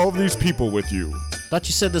are all of these people with you? Thought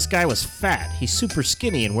you said this guy was fat. He's super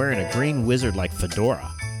skinny and wearing a green wizard-like fedora.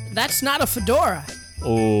 That's not a fedora.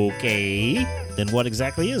 Okay. Then what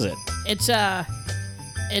exactly is it?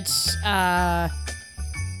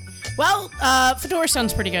 Fedora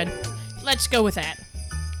sounds pretty good. Let's go with that.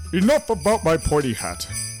 Enough about my pointy hat.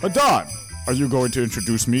 Hadan, are you going to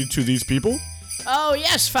introduce me to these people? Oh,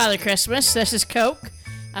 yes, Father Christmas. This is Coke.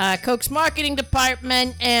 Coke's marketing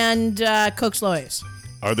department and Coke's lawyers.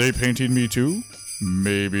 Are they painting me too?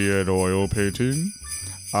 Maybe an oil painting?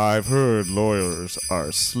 I've heard lawyers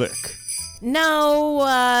are slick.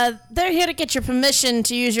 No, they're here to get your permission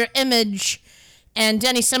to use your image and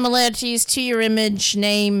any similarities to your image,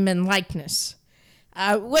 name, and likeness.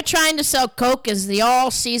 We're trying to sell Coke as the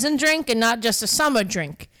all-season drink and not just a summer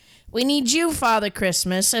drink. We need you, Father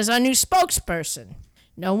Christmas, as our new spokesperson.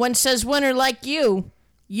 No one says winter like you.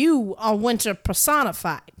 You are winter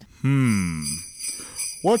personified.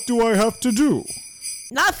 What do I have to do?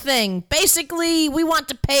 Nothing. Basically, we want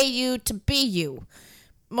to pay you to be you.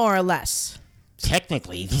 More or less.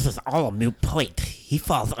 Technically, this is all a moot point. He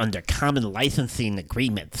falls under common licensing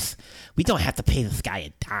agreements. We don't have to pay this guy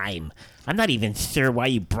a dime. I'm not even sure why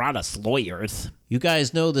you brought us lawyers. You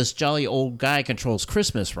guys know this jolly old guy controls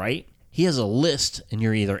Christmas, right? He has a list, and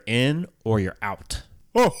you're either in or you're out.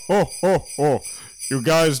 Oh. You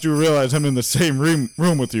guys do realize I'm in the same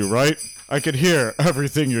room with you, right? I could hear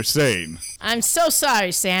everything you're saying. I'm so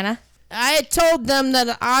sorry, Santa. I had told them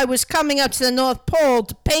that I was coming up to the North Pole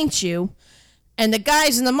to paint you, and the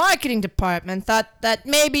guys in the marketing department thought that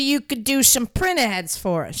maybe you could do some print ads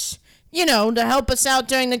for us. You know, to help us out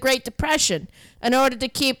during the Great Depression, in order to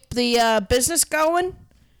keep the business going.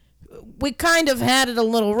 We kind of had it a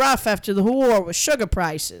little rough after the war with sugar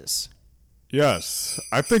prices. Yes,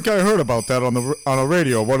 I think I heard about that on a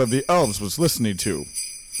radio one of the elves was listening to.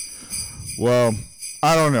 Well,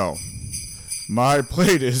 I don't know. My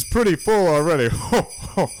plate is pretty full already.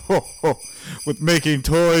 With making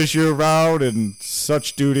toys year-round and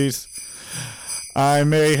such duties. I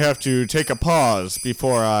may have to take a pause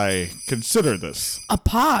before I consider this. A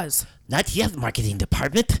pause? Not yet, marketing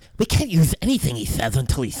department. We can't use anything he says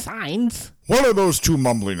until he signs. What are those two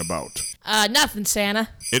mumbling about? Nothing, Santa.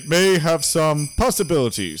 It may have some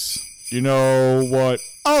possibilities. You know what?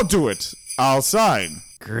 I'll do it. I'll sign.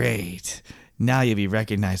 Great. Now you'll be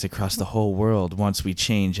recognized across the whole world once we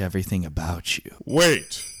change everything about you.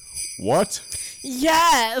 Wait. What?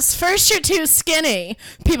 Yes, first you're too skinny.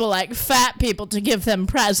 People like fat people to give them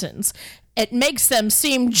presents. It makes them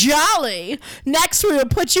seem jolly. Next we will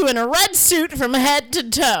put you in a red suit from head to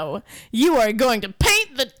toe. You are going to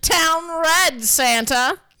paint the town red,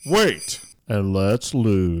 Santa. Wait. And let's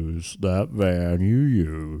lose that van you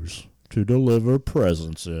use to deliver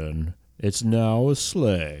presents in. It's now a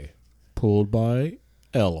sleigh pulled by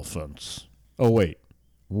elephants. Oh, wait.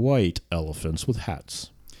 White elephants with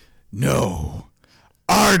hats. No.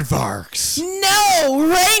 Aardvarks. No,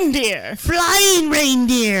 reindeer. Flying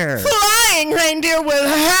reindeer. Flying reindeer with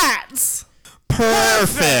hats.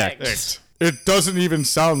 Perfect. It doesn't even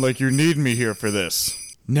sound like you need me here for this.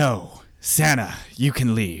 No, Santa, you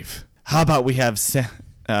can leave. How about we have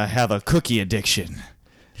a cookie addiction?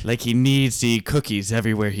 Like he needs to eat cookies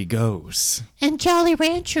everywhere he goes. And Jolly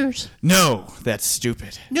Ranchers. No, that's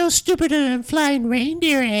stupid. No stupider than flying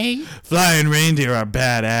reindeer, eh? Flying reindeer are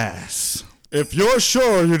badass. If you're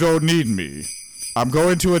sure you don't need me, I'm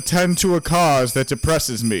going to attend to a cause that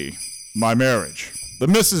depresses me. My marriage. The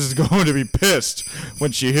missus is going to be pissed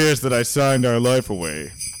when she hears that I signed our life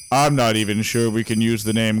away. I'm not even sure we can use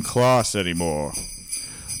the name Klaus anymore.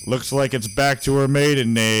 Looks like it's back to her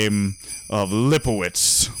maiden name of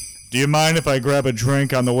Lipowitz. Do you mind if I grab a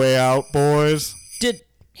drink on the way out, boys? Did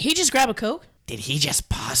he just grab a Coke? Did he just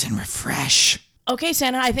pause and refresh? Okay,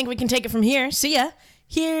 Santa, I think we can take it from here. See ya.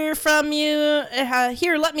 Hear from you.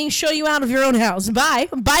 Here, let me show you out of your own house. Bye.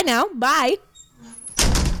 Bye now. Bye.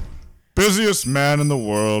 Busiest man in the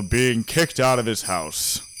world being kicked out of his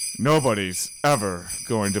house. Nobody's ever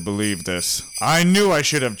going to believe this. I knew I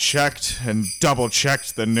should have checked and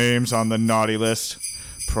double-checked the names on the naughty list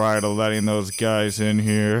prior to letting those guys in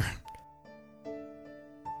here.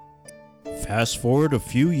 Fast forward a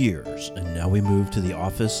few years, and now we move to the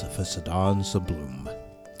office of Hadan Sabloom.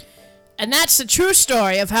 And that's the true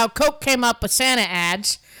story of how Coke came up with Santa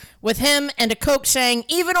ads, with him and a Coke saying,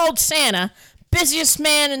 even old Santa, busiest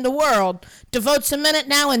man in the world, devotes a minute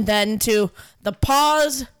now and then to the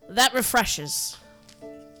pause that refreshes.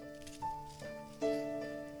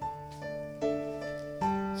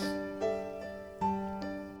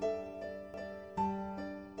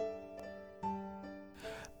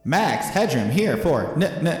 Max Headroom here for new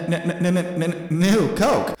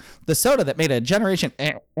Coke, the soda that made a generation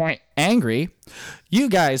angry. You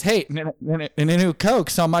guys hate new Coke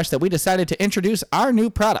so much that we decided to introduce our new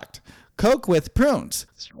product, Coke with prunes.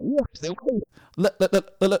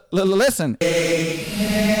 Listen.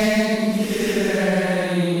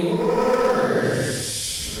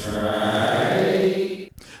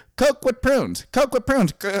 Coke with prunes. Coke with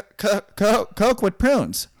prunes. Coke with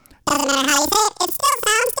prunes. Doesn't matter how you say it, it still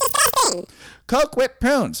sounds disgusting. Coke with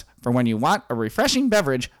prunes for when you want a refreshing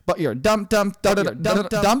beverage, but your dumper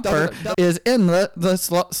is in the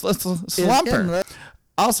slumper.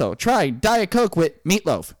 Also, try Diet Coke with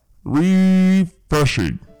meatloaf.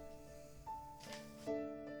 Refreshing.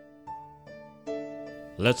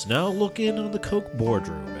 Let's now look in on the Coke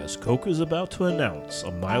boardroom as Coke is about to announce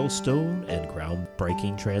a milestone and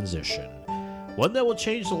groundbreaking transition. One that will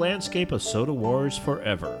change the landscape of soda wars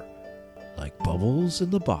forever. Like bubbles in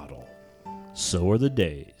the bottle, so are the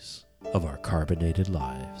days of our carbonated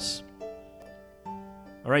lives.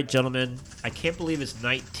 All right, gentlemen, I can't believe it's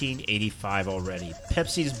 1985 already.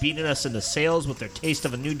 Pepsi's beating us in the sales with their Taste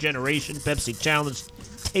of a New Generation Pepsi Challenge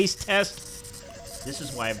taste test. This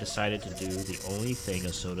is why I've decided to do the only thing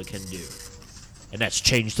a soda can do, and that's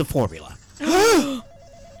change the formula.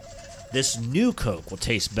 This new Coke will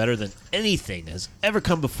taste better than anything that has ever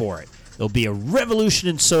come before it. There'll be a revolution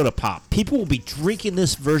in soda pop. People will be drinking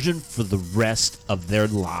this version for the rest of their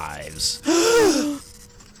lives.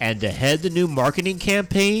 And to head the new marketing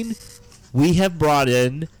campaign, we have brought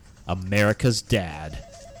in America's dad,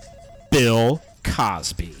 Bill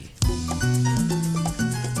Cosby.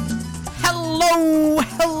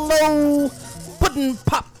 Hello, Puddin'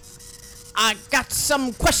 Pop. I got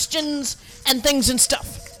some questions and things and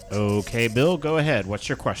stuff. Okay, Bill, go ahead. What's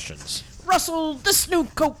your questions? Russell, this new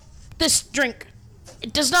Coke, this drink,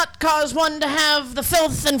 it does not cause one to have the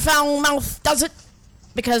filth and foul mouth, does it?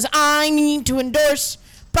 Because I need to endorse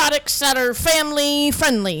products that are family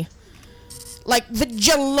friendly. Like the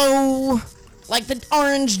Jell-O, like the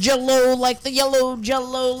orange Jell-O, like the yellow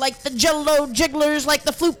Jell-O, like the Jell-O jigglers, like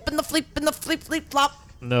the floop and the fleep and the fleep fleep flop.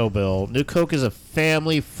 No, Bill. New Coke is a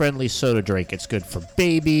family-friendly soda drink. It's good for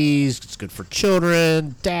babies. It's good for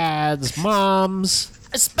children, dads, moms.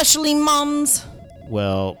 Especially moms.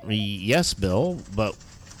 Well, yes, Bill, but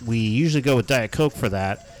we usually go with Diet Coke for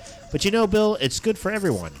that. But you know, Bill, it's good for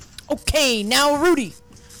everyone. Okay, now Rudy.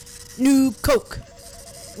 New Coke.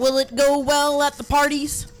 Will it go well at the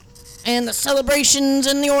parties? And the celebrations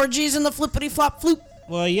and the orgies and the flippity-flop floop?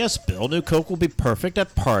 Well, yes, Bill. New Coke will be perfect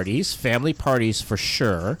at parties, family parties for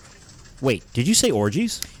sure. Wait, did you say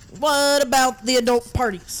orgies? What about the adult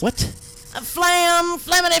parties? What?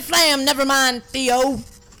 Flammity flam, never mind, Theo.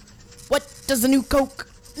 What does the new Coke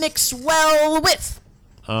mix well with?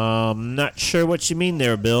 Not sure what you mean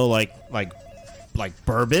there, Bill. Like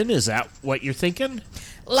bourbon? Is that what you're thinking?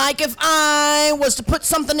 Like if I was to put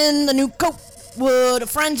something in the new Coke, would a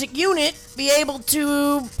forensic unit be able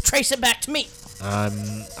to trace it back to me?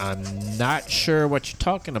 I'm not sure what you're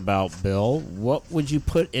talking about, Bill. What would you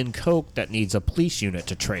put in Coke that needs a police unit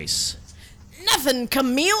to trace? Nothing,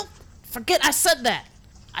 Camille. Forget I said that.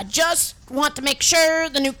 I just want to make sure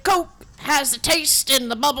the new Coke has the taste and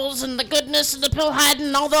the bubbles and the goodness and the pill hiding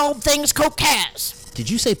and all the old things Coke has. Did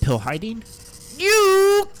you say pill hiding?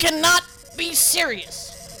 You cannot be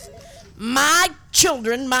serious. My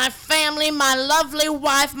children, my family, my lovely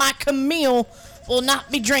wife, my Camille will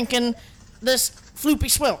not be drinking this floopy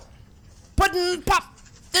swill. Puddin' Pop,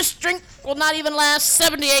 this drink will not even last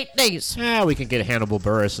 78 days. We can get Hannibal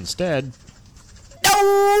Buress instead.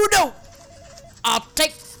 No! I'll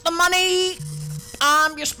take the money.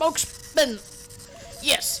 I'm your spokesman.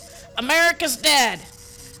 Yes, America's dad.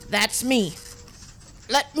 That's me.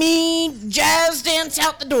 Let me jazz dance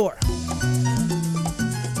out the door.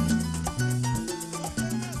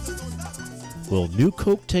 Will New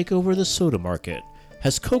Coke take over the soda market?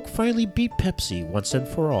 Has Coke finally beat Pepsi once and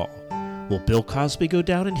for all? Will Bill Cosby go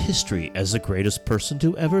down in history as the greatest person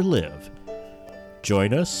to ever live?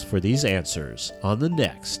 Join us for these answers on the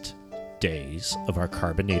next Days of Our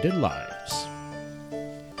Carbonated Lives.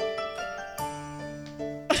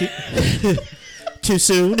 Too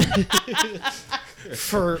soon?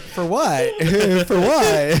 For what? For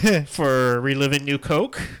what? For reliving New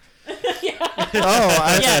Coke?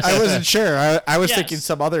 I wasn't sure. I was Yes. thinking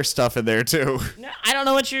some other stuff in there too. No, I don't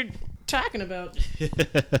know what you're talking about.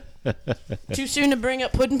 Too soon to bring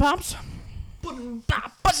up Puddin' Pops? Puddin'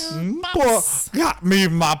 Pops. Got me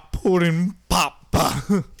my pudding pop.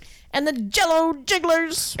 And the Jell-O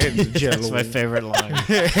jigglers. And the Jell-O. That's my favorite line.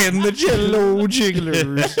 And the Jell-O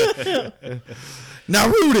jigglers. Now,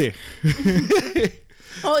 Rudy.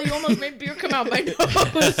 Oh, you almost made beer come out my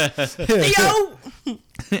nose. Theo!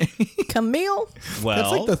 Camille? Well,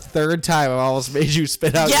 That's like the third time I almost made you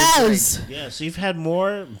spit out. Yes! yes, you've had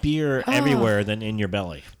more beer everywhere than in your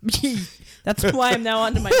belly. That's why I'm now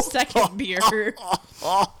on to my second beer.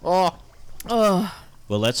 Well,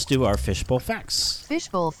 let's do our fishbowl facts.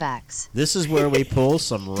 Fishbowl facts. This is where we pull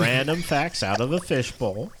some random facts out of a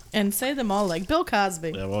fishbowl. And say them all like Bill Cosby.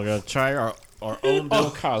 And we're going to try our own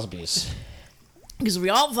Bill Cosby's. Because we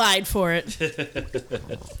all vied for it. Sad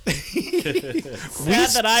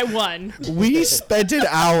that I won. We spent an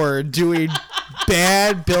hour doing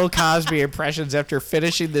bad Bill Cosby impressions after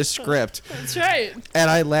finishing this script, That's right.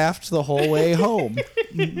 and I laughed the whole way home.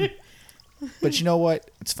 But you know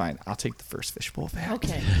what? It's fine. I'll take the first fishbowl fact.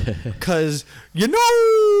 Okay. Because, you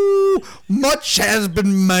know, much has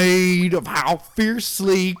been made of how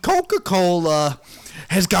fiercely Coca-Cola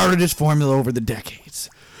has guarded its formula over the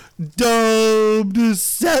decades. dubbed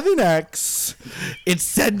 7X. It's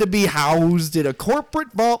said to be housed in a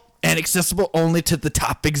corporate vault and accessible only to the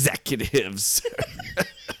top executives.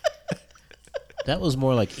 That was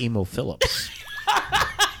more like Emo Phillips.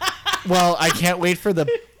 Well, I can't wait for the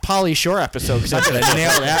Pauly Shore episode because I'm going to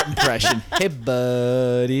nail that impression. Hey,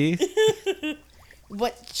 buddy.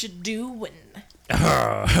 What you doing?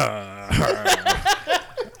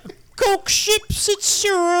 Coke ships its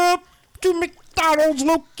syrup to McDonald's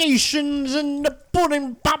locations in the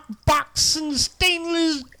pudding pop box and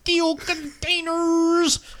stainless steel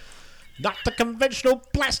containers. Not the conventional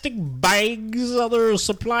plastic bags other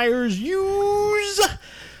suppliers use.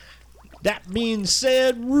 That being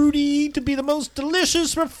said, Rudy, to be the most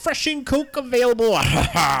delicious, refreshing Coke available.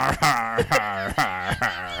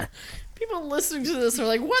 People listening to this are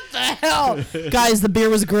like, what the hell? Guys, the beer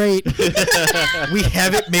was great. We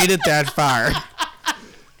haven't made it that far.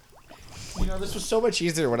 You know, this was so much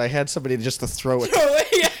easier when I had somebody just to throw it.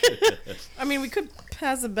 I mean, we could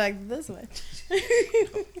pass it back this way.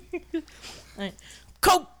 All right.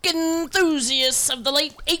 Coke enthusiasts of the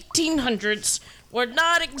late 1800s were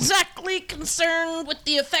not exactly concerned with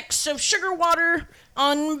the effects of sugar water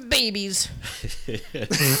on babies.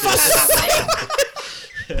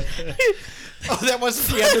 Oh, that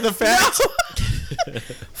wasn't the end of the fact?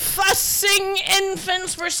 Fussing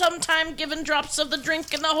infants were sometimes given drops of the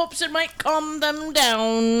drink in the hopes it might calm them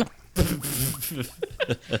down.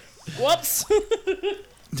 Whoops.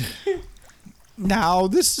 Now,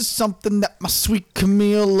 this is something that my sweet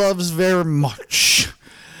Camille loves very much.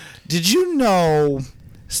 Did you know...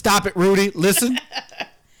 Stop it, Rudy. Listen.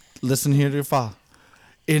 Listen here to your father.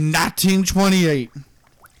 In 1928,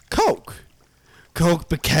 Coke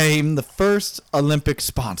became the first Olympic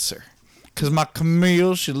sponsor. Because my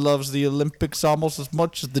Camille, she loves the Olympics almost as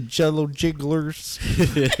much as the Jello Jigglers.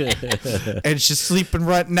 And she's sleeping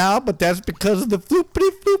right now, but that's because of the floopity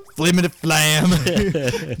floop, flimmity flam.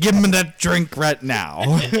 Give me that drink right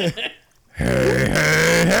now.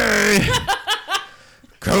 Hey.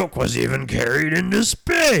 Coke was even carried into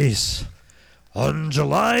space on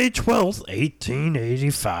July 12th,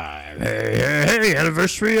 1885. Hey,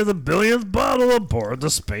 anniversary of the billionth bottle aboard the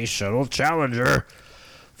Space Shuttle Challenger.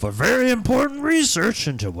 For very important research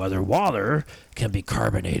into whether water can be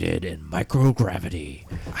carbonated in microgravity.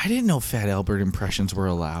 I didn't know Fat Albert impressions were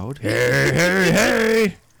allowed.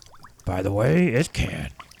 Hey. By the way, it can.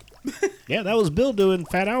 Yeah, that was Bill doing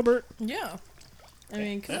Fat Albert. Yeah. I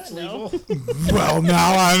mean, That's legal. Well,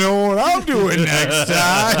 now I know what I'm doing next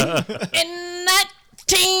time. In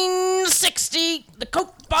 1960, the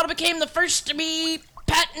Coke bottle became the first to be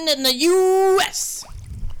patented in the U.S.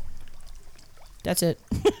 That's it.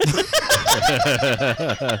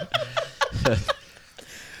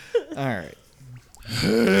 All right.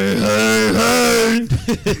 Hey.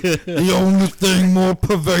 The only thing more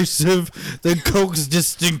pervasive than Coke's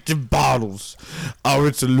distinctive bottles are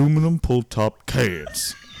its aluminum pull-top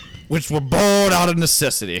cans, which were bought out of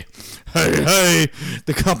necessity. Hey,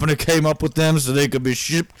 the company came up with them so they could be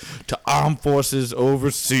shipped to armed forces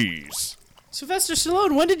overseas. Sylvester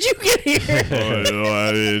Stallone, when did you get here?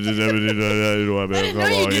 I didn't know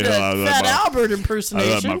you did a Fat Albert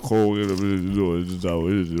impersonation. I got my cold. It's just how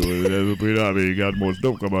it is. I mean, you got more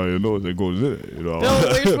stuff come out of your nose that goes in it. You know.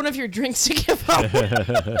 Bill, where's one of your drinks to give up?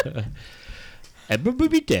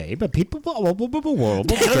 Every day, but people all over the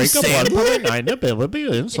world will drink a 1.9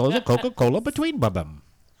 billion sodas of Coca-Cola between them.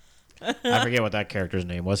 I forget what that character's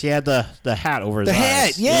name was. He had the hat over his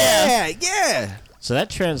eyes. The hat, yeah. So that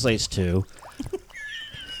translates to...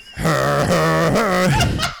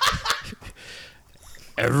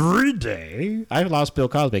 Every day... I lost Bill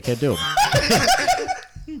Cosby. I can't do him.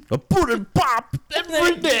 A pudding pop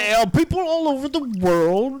every day. People all over the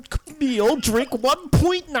world drink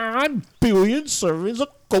 1.9 billion servings of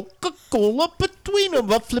Coca-Cola between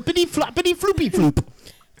them. A flippity floppity floopy floop.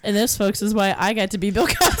 And this, folks, is why I got to be Bill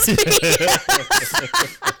Cosby.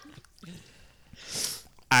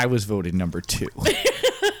 I was voting number 2.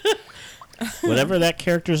 Whatever that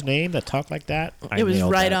character's name that talked like that, It was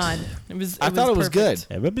nailed right that. on. I thought it was good.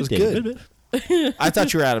 It was good. I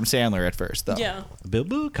thought you were Adam Sandler at first, though. Yeah.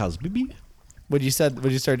 Bill Cosby. When you started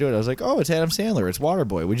doing it, I was like, oh, it's Adam Sandler. It's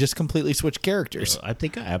Waterboy. We just completely switched characters. I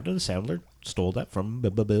think Adam Sandler stole that from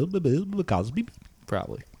Bill Cosby.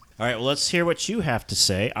 Probably. All right, well, let's hear what you have to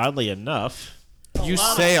say. Oddly enough, You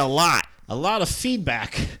say a lot. a lot of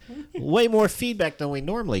feedback. Way more feedback than we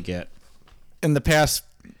normally get. In the past,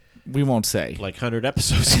 we won't say. Like 100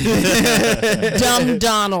 episodes. Dumb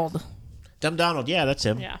Donald. Dumb Donald, yeah, that's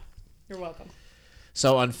him. Yeah. You're welcome.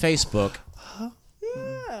 So on Facebook,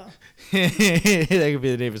 That could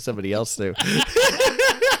be the name of somebody else, too.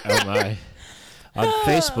 Oh my. On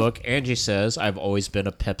Facebook, Angie says, I've always been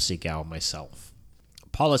a Pepsi gal myself.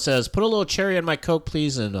 Paula says, put a little cherry in my Coke,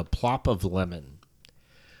 please, and a plop of lemon.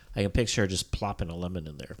 I can picture her just plopping a lemon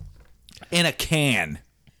in there. In a can.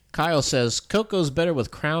 Kyle says, Coke goes better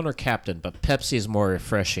with Crown or Captain, but Pepsi is more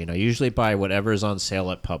refreshing. I usually buy whatever is on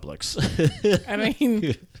sale at Publix. I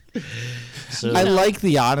mean, So, I like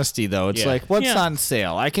the honesty, though. It's Yeah. like, what's Yeah. on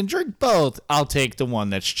sale? I can drink both. I'll take the one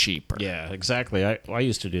that's cheaper. yeah, exactly. I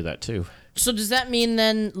used to do that too. so does that mean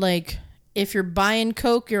then, like, if you're buying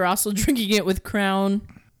Coke, you're also drinking it with Crown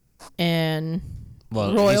and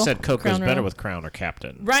Well, Royal? you said Coke Crown goes better Royal? with Crown or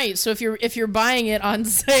Captain. Right. So if you're buying it on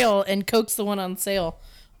sale and Coke's the one on sale,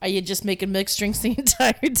 are you just making mixed drinks the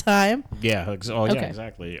entire time? Yeah, yeah, Okay.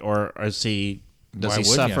 exactly. Or does he Why wouldn't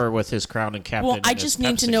suffer ya? with his Crown and Captain? Well, I and his just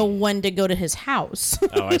need to Pepsi? know when to go to his house.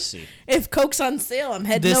 Oh, I see. If Coke's on sale, I'm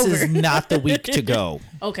heading This over. is not the week to go.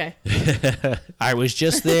 Okay. I was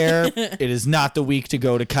just there. It is not the week to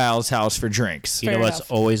go to Kyle's house for drinks. You know Fair what's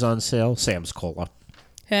enough. always on sale? Sam's Cola.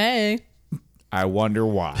 Hey, I wonder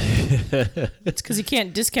why. it's because you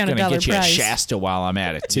can't discount a Gonna dollar get you a price. Shasta while I'm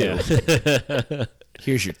at it, too.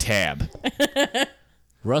 Here's your tab.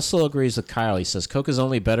 Russell agrees with Kyle. He says Coke is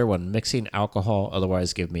only better when mixing alcohol.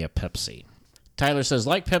 Otherwise, give me a Pepsi. Tyler says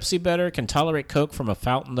like Pepsi better. Can tolerate Coke from a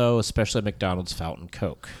fountain though, especially McDonald's fountain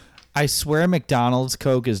Coke. I swear McDonald's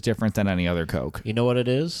Coke is different than any other Coke. You know what it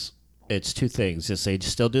is? It's two things. It's they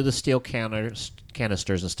still do the steel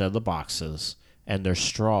canisters instead of the boxes, and their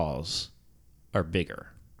straws are bigger.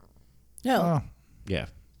 No. Yeah.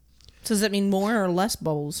 So does that mean more or less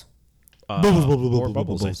bowls? More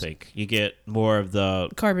bubbles, I think. You get more of the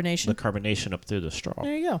Carbonation. carbonation up through the straw.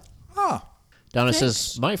 There you go. Donna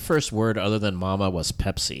says, my first word other than mama was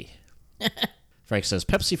Pepsi. Frank says,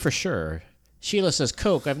 Pepsi for sure. Sheila says,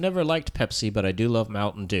 Coke. I've never liked Pepsi, but I do love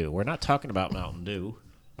Mountain Dew. We're not talking about Mountain Dew.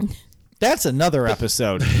 That's another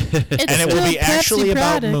episode. It's And it will still be actually Pepsi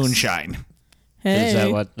about products. moonshine.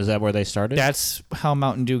 Hey. Is that where they started? That's how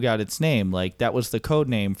Mountain Dew got its name. Like, that was the code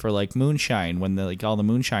name for, like, moonshine. When all the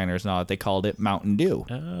moonshiners and all that, they called it Mountain Dew.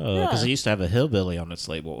 Oh, because it used to have a hillbilly on its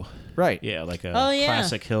label. Right. Yeah, like a Oh, yeah.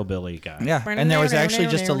 classic hillbilly guy. Yeah, and there was actually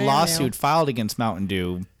just a lawsuit filed against Mountain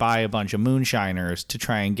Dew by a bunch of moonshiners to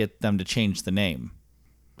try and get them to change the name.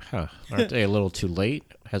 Huh. Aren't they a little too late?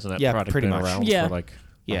 Hasn't that Yeah, product pretty been much. around Yeah. for like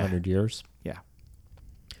Yeah. 100 years? Yeah.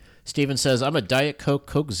 Steven says, I'm a Diet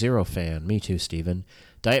Coke Zero fan. Me too, Steven.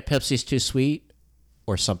 Diet Pepsi's too sweet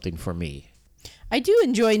or something for me. I do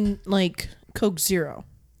enjoy, like, Coke Zero.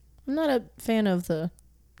 I'm not a fan of the...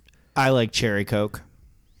 I like cherry Coke.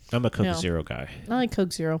 I'm a Coke No. Zero guy. I like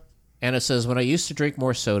Coke Zero. Anna says, when I used to drink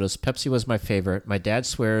more sodas, Pepsi was my favorite. My dad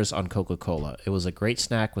swears on Coca-Cola. It was a great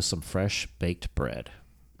snack with some fresh baked bread.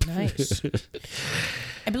 Nice.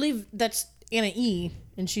 I believe that's Anna E.,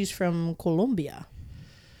 and she's from Colombia.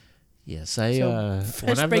 Yes, Fresh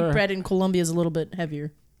baked bread in Colombia is a little bit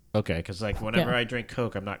heavier. Okay, because like whenever Yeah. I drink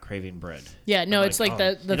Coke, I'm not craving bread. Yeah, no, I'm it's like oh,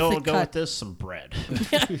 the you know thick what go cut. with this? Some bread.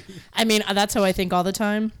 I mean, that's how I think all the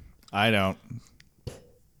time. I don't.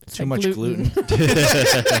 Too like much gluten.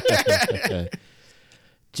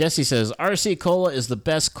 Jesse says, RC Cola is the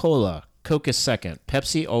best cola. Coke is second.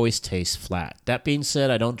 Pepsi always tastes flat. That being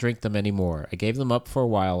said, I don't drink them anymore. I gave them up for a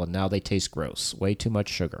while, and now they taste gross. Way too much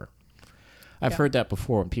sugar. I've heard that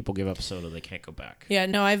before. When people give up soda, they can't go back. Yeah,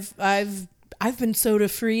 no, I've been soda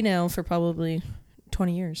free now for probably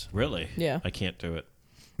 20 years. Really? Yeah. I can't do it.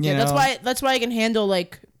 Yeah, that's why I can handle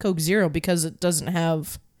like Coke Zero because it doesn't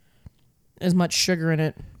have as much sugar in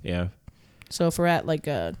it. Yeah. So if we're at like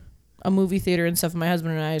a movie theater and stuff, my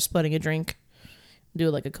husband and I are splitting a drink, do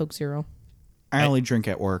like a Coke Zero. I only drink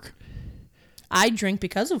at work. I drink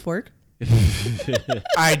because of work.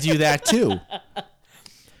 I do that too.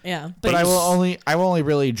 Yeah, But I will only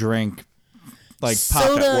really drink like pop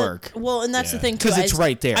soda, at work. Well, and that's the thing too. 'Cause it's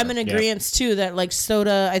right there. I'm in agreement too that like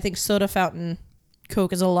soda. I think soda fountain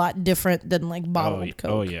Coke is a lot different than like bottled Coke.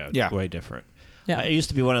 Oh, yeah. Yeah. Way different. Yeah. I used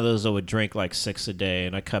to be one of those that would drink like 6 a day,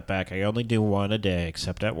 and I cut back. I only do 1 a day,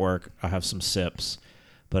 except at work. I'll have some sips.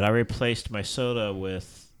 But I replaced my soda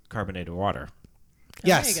with carbonated water.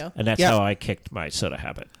 Yes. There you go. And that's how I kicked my soda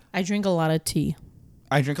habit. I drink a lot of tea.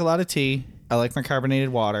 I drink a lot of tea. I like my carbonated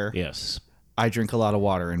water. Yes. I drink a lot of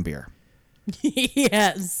water and beer.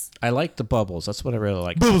 Yes. I like the bubbles. That's what I really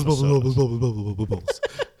like. Bubbles.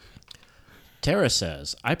 Tara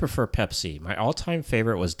says, I prefer Pepsi. My all-time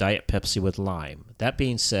favorite was Diet Pepsi with lime. That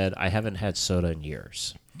being said, I haven't had soda in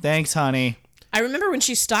years. Thanks, honey. I remember when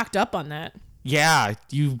she stocked up on that. Yeah,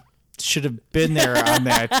 you should have been there on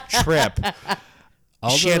that trip.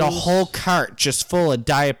 She had a whole cart just full of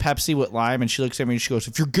Diet Pepsi with lime, and she looks at me and she goes,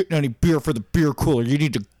 "If you're getting any beer for the beer cooler, you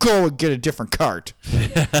need to go and get a different cart."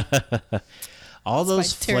 All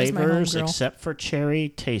those Tara's my flavors, homegirl. except for cherry,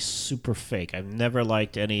 taste super fake. I've never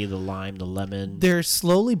liked any of the lime, the lemon. They're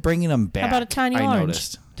slowly bringing them back. about a tiny I orange?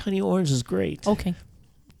 noticed. Tiny orange is great. Okay.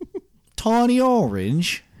 Tiny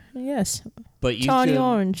orange. Yes. But you Tawny can-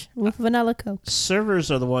 orange with vanilla Coke. Servers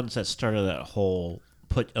are the ones that started that whole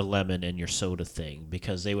put a lemon in your soda thing,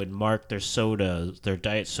 because they would mark their sodas, their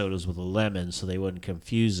diet sodas, with a lemon so they wouldn't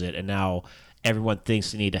confuse it. And now everyone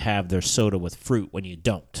thinks they need to have their soda with fruit when you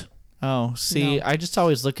don't. Oh, see, I just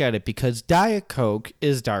always look at it because Diet Coke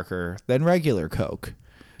is darker than regular Coke.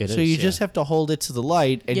 It so is, you yeah. just have to hold it to the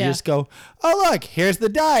light and Yeah. just go, "Oh, look, here's the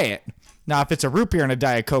diet." Now, if it's a root beer and a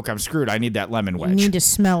Diet Coke, I'm screwed. I need that lemon You wedge. need to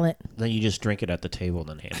smell it. Then you just drink it at the table and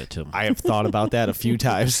then hand it to them. I have thought about that a few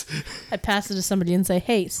times. I pass it to somebody and say,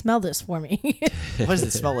 "Hey, smell this for me." What does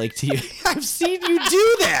it smell like to you? I've seen you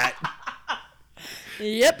do that.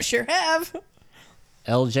 Yep, sure have.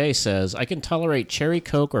 LJ says, I can tolerate cherry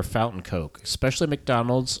Coke or fountain Coke, especially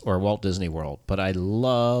McDonald's or Walt Disney World, but I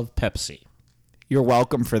love Pepsi. You're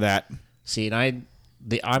welcome for that. See, and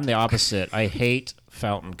I'm the opposite. I hate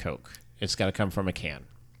fountain Coke. It's got to come from a can.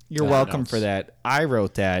 You're welcome for that. I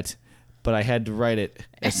wrote that, but I had to write it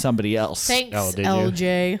as somebody else. Thanks, Oh, did you?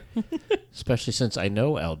 LJ. Especially since I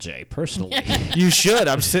know LJ personally. You should.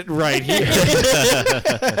 I'm sitting right here.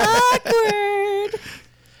 Awkward.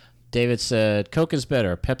 David said, Coke is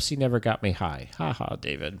better. Pepsi never got me high. Ha ha,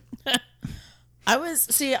 David.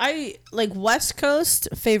 I like West Coast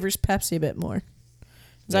favors Pepsi a bit more.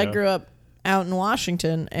 Because I Yeah. grew up out in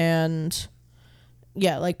Washington, and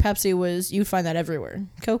yeah, like Pepsi was, you find that everywhere.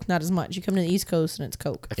 Coke, not as much. You come to the East Coast and it's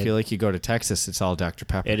Coke. I feel like you go to Texas, it's all Dr.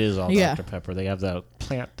 Pepper. It is all Yeah. Dr. Pepper. They have the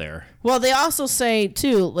plant there. Well, they also say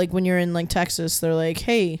too, like when you're in like Texas, they're like,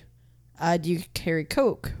 "Hey, do you carry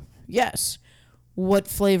Coke?" Yes. What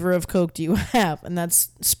flavor of Coke do you have? And that's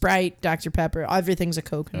Sprite, Dr. Pepper. Everything's a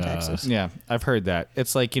Coke in Texas. Yeah, I've heard that.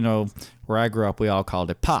 It's like, where I grew up, we all called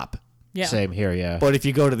it pop. Yeah. Same here, yeah. But if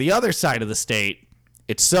you go to the other side of the state,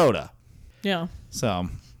 it's soda. Yeah. So,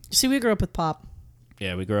 See, we grew up with pop.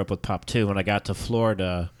 Yeah, we grew up with pop too. When I got to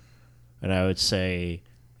Florida, and I would say,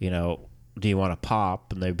 do you want a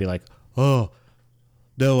pop? And they'd be like, oh,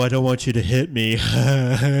 no, I don't want you to hit me.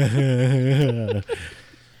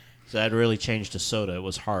 So that really changed to soda. It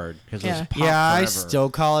was hard because it was pop I forever. still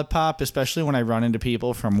call it pop, especially when I run into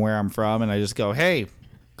people from where I'm from and I just go, "Hey,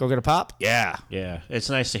 go get a pop?" Yeah. Yeah, it's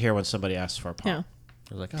nice to hear when somebody asks for a pop. Yeah.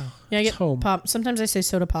 I was like, oh, Yeah, I it's get home. pop. Sometimes I say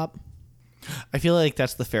soda pop. I feel like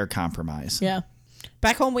that's the fair compromise. Yeah.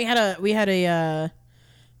 Back home, we had a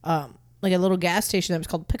like a little gas station that was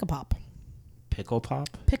called Pick-a-Pop. Pickle pop?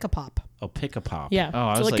 Pick-a-Pop. Oh, pick a pop. Yeah. Oh,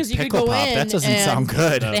 I was like, 'cause you could pickle go pop. in That doesn't and sound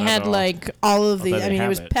good. They No, had not at all. like all of the. bet I they mean, it have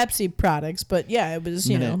was it. Pepsi products, but yeah, it was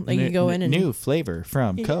like you go in and new flavor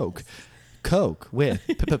from Coke. Coke with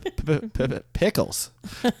pickles.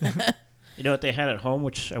 You know what they had at home,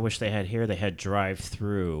 which I wish they had here? They had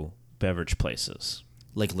drive-through beverage places.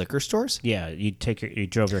 Like liquor stores? Yeah, you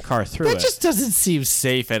drove your car through That it. just doesn't seem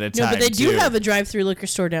safe at a No, time. but they do too. have a drive-through liquor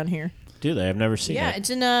store down here. Do they? I've never seen Yeah, it.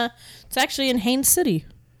 it's actually in Haines City.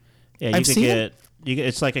 Yeah, you I've could seen get.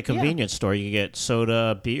 It's like a convenience store. You get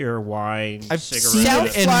soda, beer, wine, I've cigarettes. seen South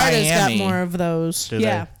it in Florida's Miami. got more of those. Do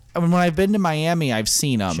yeah. they? I mean, when I've been to Miami, I've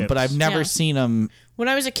seen them, Chips. but I've never Yeah. seen them. When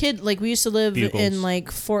I was a kid, like we used to live Bugles. in like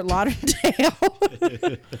Fort Lauderdale.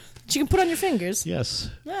 That you can put on your fingers. Yes,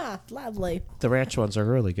 Ah, lovely. the ranch ones are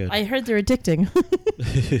really good. I heard they're addicting.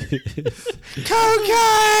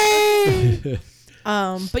 Cocaine!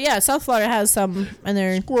 But yeah, South Florida has some, and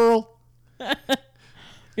they're Squirrel.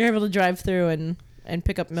 you're able to drive through and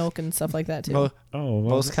pick up milk and stuff like that too. Well, oh,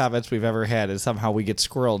 well, most comments we've ever had is somehow we get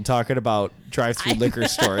squirreled talking about drive-through liquor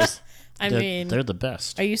stores. I they're, mean, they're the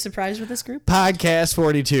best. are you surprised with this group? Podcast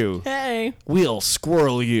 42. Hey. We'll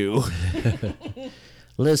squirrel you.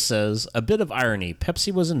 Liz says, a bit of irony.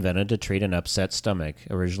 Pepsi was invented to treat an upset stomach.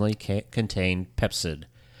 Originally contained Pepsid,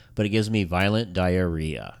 but it gives me violent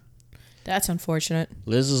diarrhea. That's unfortunate.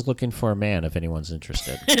 Liz is looking for a man if anyone's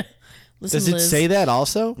interested. Listen, Does it Liz. say that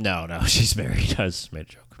also? No, she's married. I just made a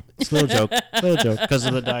joke. It's a little joke. Because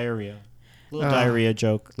of the diarrhea. Little diarrhea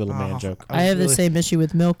joke, little man joke. I have the same issue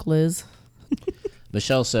with milk, Liz.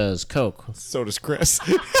 Michelle says, Coke. So does Chris.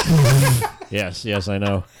 Yes, I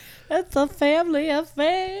know. It's a family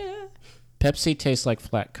affair. Pepsi tastes like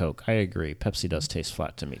flat Coke. I agree. Pepsi does taste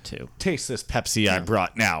flat to me, too. Taste this Pepsi I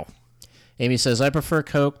brought now. Amy says, I prefer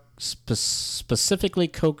Coke, specifically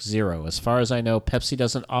Coke Zero. As far as I know, Pepsi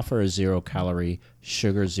doesn't offer a 0-calorie,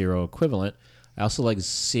 sugar zero equivalent. I also like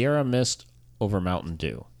Sierra Mist over Mountain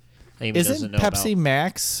Dew. Amy Isn't doesn't know Pepsi about,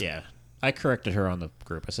 Max? Yeah. I corrected her on the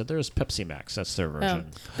group. I said there's Pepsi Max. That's their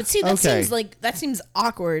version. But see, that Okay. seems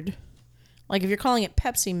awkward. Like if you're calling it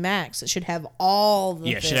Pepsi Max, it should have all the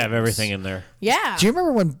Yeah, it should have things. everything in there. Yeah. Do you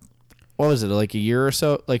remember when? What was it? Like a year or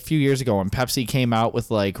so, like a few years ago, when Pepsi came out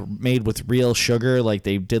with like made with real sugar, like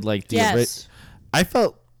they did like the. Yes. I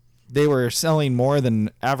felt they were selling more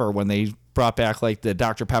than ever when they brought back like the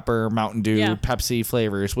Dr. Pepper, Mountain Dew, Yeah. Pepsi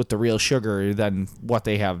flavors with the real sugar than what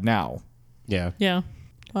they have now. Yeah. Yeah.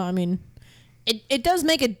 Well, I mean, it does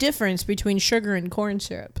make a difference between sugar and corn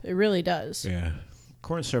syrup. It really does. Yeah.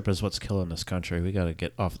 Corn syrup is what's killing this country. We got to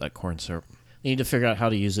get off that corn syrup. We need to figure out how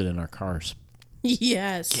to use it in our cars.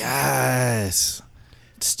 Yes. Yes.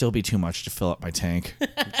 It'd still be too much to fill up my tank.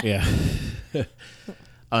 Yeah.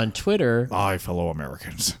 On Twitter, My fellow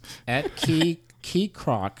Americans. at Key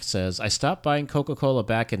Croc says, I stopped buying Coca-Cola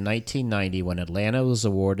back in 1990 when Atlanta was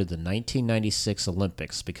awarded the 1996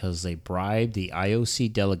 Olympics because they bribed the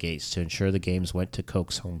IOC delegates to ensure the games went to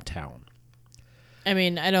Coke's hometown. I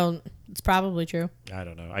mean, it's probably true. I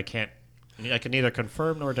don't know. I can neither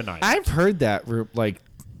confirm nor deny it. I've heard that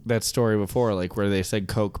that story before, like where they said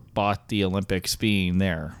Coke bought the Olympics being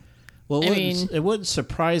there. Well, I mean- it wouldn't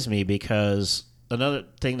surprise me because another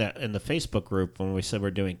thing that in the Facebook group when we said we're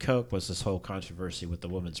doing Coke was this whole controversy with the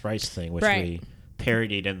women's rights thing, which Right. we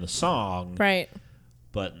parodied in the song. Right.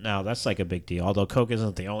 But now that's like a big deal, although Coke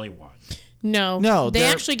isn't the only one. No, they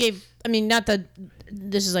they're- actually gave. I mean, not that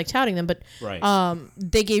this is like touting them, but Right.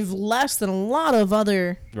 they gave less than a lot of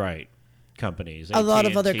other. Right. Companies. A lot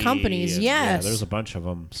of other AT&T, companies, and- yes. Yeah, there's a bunch of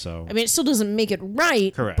them, so. I mean, it still doesn't make it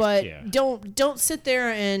right. Correct, But yeah. don't sit there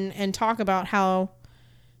and talk about how,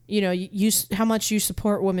 how much you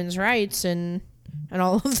support women's rights and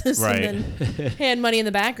all of this, Right. and then hand money in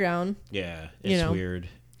the background. Yeah, You it's know. weird.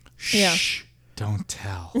 Yeah. Shh. Don't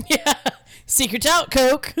tell. Secret out,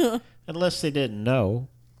 Coke. Unless they didn't know.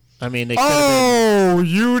 I mean, they could have Oh,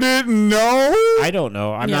 you didn't know? been. I don't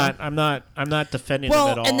know. I'm Yeah. not defending them at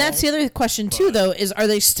Well, all. and that's the other question too, though, is are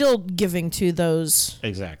they still giving to those?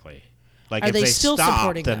 Exactly. Like Are if they they still stopped,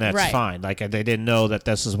 supporting then them? that's Right. fine. Like they didn't know that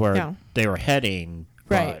this is where Yeah. they were heading.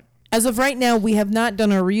 Right. As of right now, we have not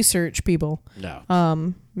done our research, people. But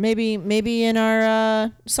no. Maybe in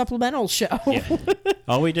our supplemental show. Yeah.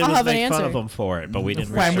 All we did I'll was have an make fun answer. of them for it, but we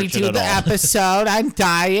didn't When we research do it the at all. episode on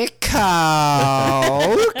Diet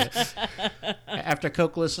Coke. After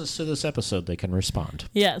Coke listens to this episode, they can respond.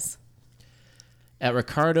 Yes. At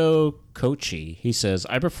Ricardo Kochi, he says,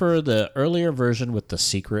 I prefer the earlier version with the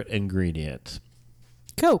secret ingredient.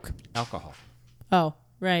 Coke. Alcohol. Oh,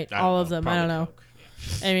 right. I don't All of know, them. I don't probably know. Coke.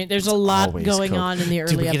 I mean, there's a lot always going Coke. on in the Did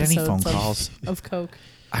early we get any episodes phone calls? of Coke.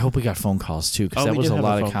 I hope we got phone calls too, because Oh, that we was did a have a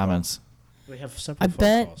lot of phone call. comments. We have several I phone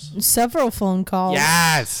bet calls. several phone calls.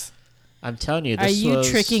 Yes. I'm telling you, Are this you was,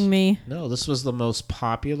 tricking me? No, this was the most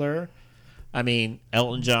popular. I mean,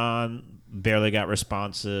 Elton John barely got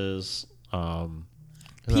responses.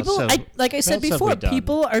 People, like I said what else have before, we done?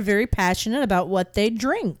 people are very passionate about what they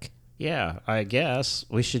drink. Yeah, I guess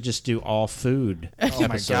we should just do all food. Oh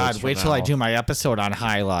my God! Wait till I do my episode on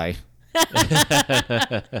High Lie.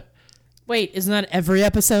 Wait, isn't that every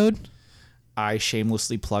episode? I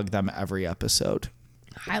shamelessly plug them every episode.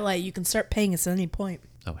 Highlight, you can start paying us at any point.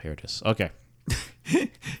 Oh, here it is. Okay,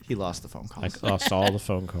 He lost the phone I calls. lost all the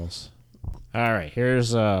phone calls. All right,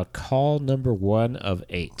 here's call number 1 of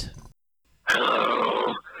 8.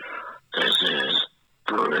 Hello, this is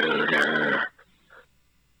Bruder.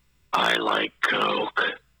 I like Coke.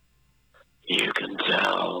 You can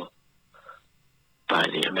tell by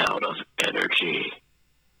the amount of energy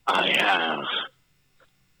I have.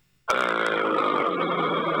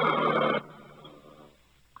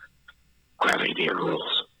 Gravity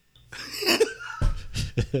rules.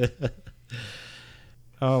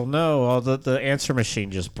 Oh no! Oh, the answer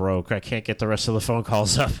machine just broke. I can't get the rest of the phone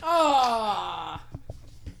calls up.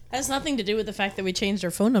 Has nothing to do with the fact that we changed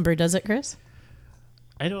our phone number, does it, Chris?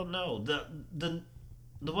 I don't know. The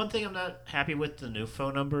one thing I'm not happy with the new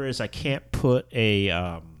phone number is I can't put a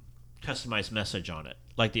customized message on it.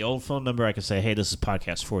 Like the old phone number, I can say, "Hey, this is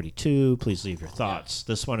podcast 42. Please leave your thoughts."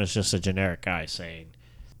 This one is just a generic guy saying,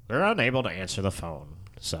 "We're unable to answer the phone."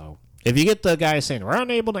 So if you get the guy saying, "We're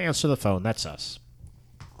unable to answer the phone," that's us.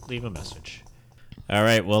 Leave a message. All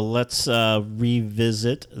right. Well, let's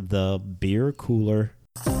revisit the beer cooler.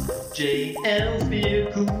 JL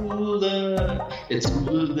Beer Cooler. It's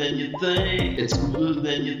cooler than you think. It's cooler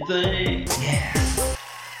than you think. Yeah.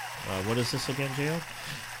 What is this again, JL?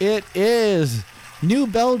 It is New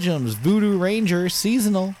Belgium's Voodoo Ranger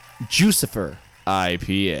Seasonal Jucifer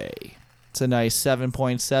IPA. It's a nice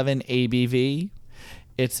 7.7 ABV.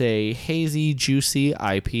 It's a hazy, juicy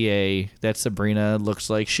IPA that Sabrina looks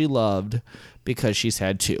like she loved because she's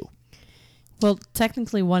had 2. Well,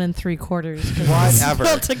 technically 1 3/4. 'cause Whatever.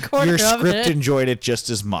 it's a quarter Your of script it. enjoyed it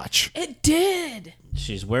just as much. It did.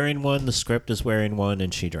 She's wearing one, the script is wearing one,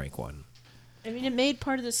 and she drank one. I mean, it made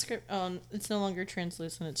part of the script. Oh, it's no longer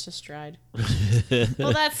translucent. It's just dried.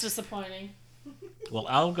 Well, that's disappointing. Well,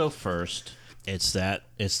 I'll go first. It's that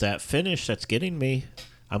finish that's getting me.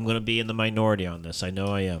 I'm going to be in the minority on this. I know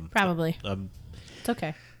I am. Probably. It's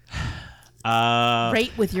okay.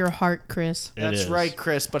 Rate with your heart, Chris. That's right,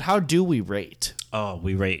 Chris. But how do we rate? Oh,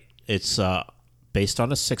 we rate. It's based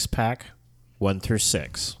on a 6-pack, 1 through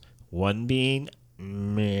 6. 1 being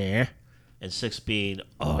meh, and 6 being,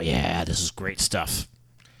 oh yeah, this is great stuff.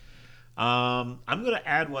 I'm going to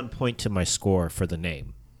add 1 point to my score for the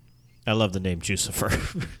name. I love the name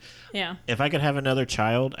Jucifer. Yeah. If I could have another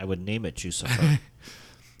child, I would name it Jucifer.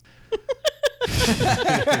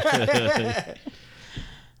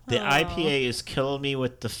 The IPA is killing me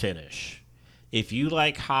with the finish. If you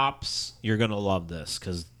like hops, you're going to love this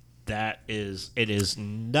because it is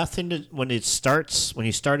nothing to, when you start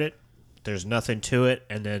it, there's nothing to it,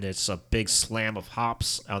 and then it's a big slam of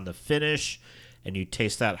hops on the finish, and you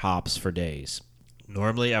taste that hops for days.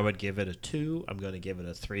 Normally, I would give it a 2. I'm going to give it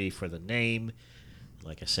a 3 for the name.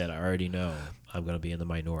 Like I said, I already know I'm going to be in the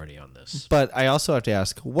minority on this. But I also have to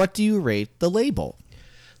ask, what do you rate the label?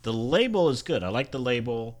 The label is good. I like the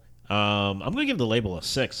label. I'm going to give the label a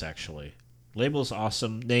 6, actually. Label's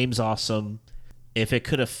awesome. Name's awesome. If it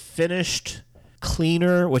could have finished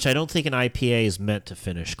cleaner, which I don't think an IPA is meant to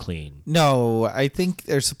finish clean. No, I think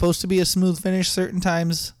there's supposed to be a smooth finish certain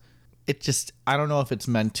times. I don't know if it's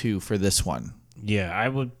meant to for this one. Yeah,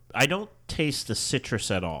 I don't taste the citrus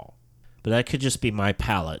at all. But that could just be my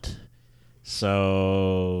palate.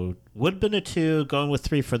 So, would have been a 2, going with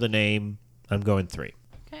 3 for the name. I'm going 3.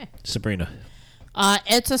 Okay. Sabrina.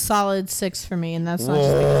 It's a solid 6 for me, and that's not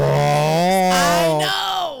just because I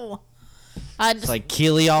know. It's like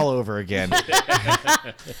Keely all over again.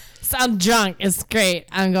 Sound drunk. It's great.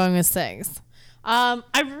 I'm going with 6. I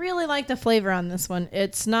really like the flavor on this one.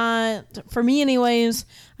 It's not, for me anyways,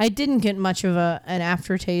 I didn't get much of an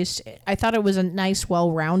aftertaste. I thought it was a nice,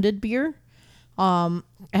 well-rounded beer. It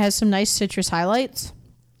has some nice citrus highlights.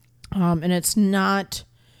 And it's not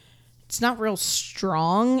real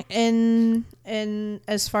strong in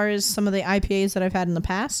as far as some of the IPAs that I've had in the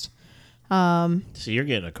past. So you're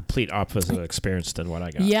getting a complete opposite experience than what I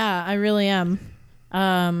got. Yeah, I really am.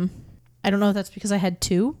 I don't know if that's because I had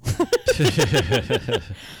 2.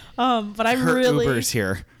 But I'm Her really Uber's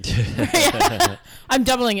here. I'm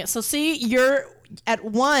doubling it. So see, you're at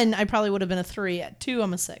 1, I probably would have been a 3. At 2,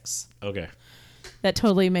 I'm a 6. Okay. That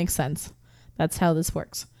totally makes sense. That's how this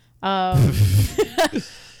works. But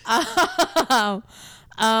no,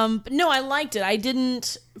 I liked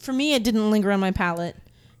it. For me, it didn't linger on my palate.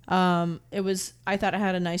 I thought it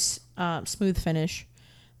had a nice, smooth finish.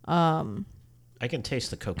 I can taste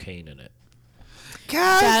the cocaine in it.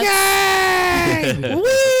 Cocaine!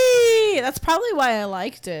 Whee! That's probably why I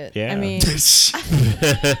liked it. Yeah. I mean, That's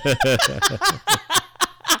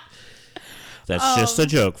just a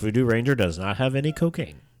joke. Voodoo Ranger does not have any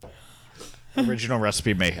cocaine. Original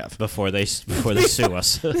recipe may have. Before they sue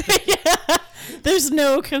us. there's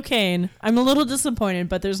no cocaine. I'm a little disappointed,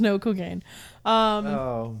 but there's no cocaine.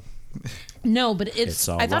 No, but It's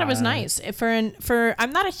all I thought it was right. nice. For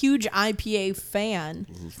I'm not a huge IPA fan.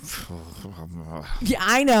 Yeah,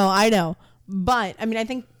 I know. But I mean, I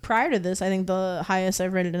think prior to this, I think the highest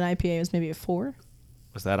I've rated an IPA was maybe a 4.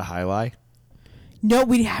 Was that a high lie? No,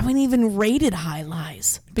 we haven't even rated high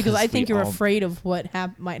lies because I think we you're all- afraid of what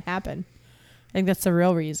might happen. I think that's the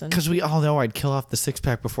real reason. Because we all know I'd kill off the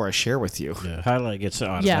 6-pack before I share with you. Yeah, highlight gets an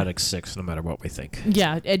automatic 6 no matter what we think.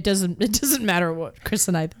 Yeah, it doesn't matter what Chris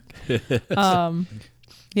and I think.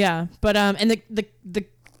 Yeah, but and the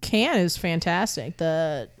can is fantastic.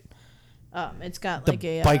 It's got The like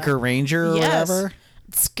a Biker Ranger or yes, whatever.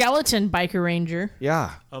 skeleton Biker Ranger.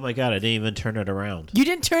 Yeah. Oh my god, I didn't even turn it around. You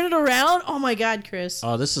didn't turn it around? Oh my god, Chris.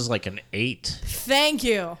 Oh, this is like an 8. Thank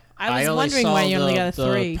you. I was only wondering saw why you only got a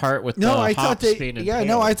the 3. part with No, the I thought hops being that.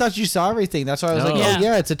 impaled. I thought you saw everything. That's why I was like, No. oh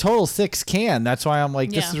yeah, it's a total 6 can. That's why I'm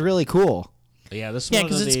like, this Yeah. is really cool. Yeah, this Yeah, one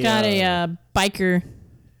because of it's the, got a biker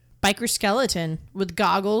skeleton with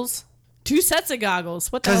goggles. 2 sets of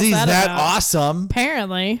goggles. What the Because hell's he's that that about? awesome.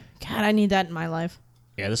 Apparently. God, I need that in my life.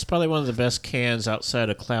 Yeah, this is probably one of the best cans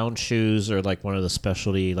outside of Clown Shoes or like one of the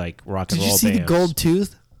specialty like rock and Did you roll see the bands. gold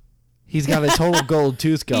tooth? He's got a total gold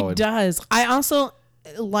tooth going. He does. I also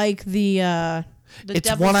like the It's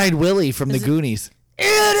Devil's- One-Eyed Willie from the Is it- Goonies.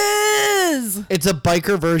 It is. It's a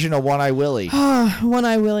biker version of One Eye Willie. One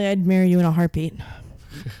Eye Willie, I'd marry you in a heartbeat.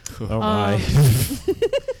 Oh my.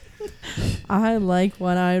 I like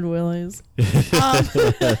one-eyed willies.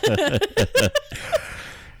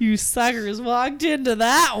 You suckers walked into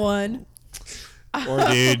that one. Or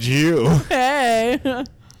did you? Hey.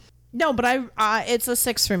 No, but it's a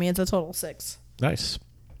 6 for me. It's a total 6. Nice.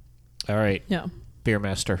 All right. Yeah. Beer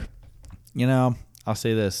Master. You know, I'll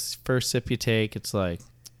say this. First sip you take, it's like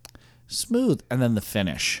smooth. And then the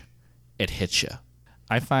finish, it hits you.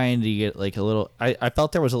 I find you get like a little, I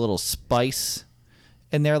felt there was a little spice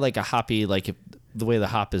in there, like a hoppy, like the way the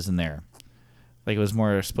hop is in there. Like it was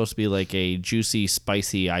more supposed to be like a juicy,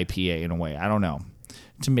 spicy IPA in a way. I don't know.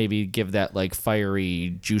 To maybe give that like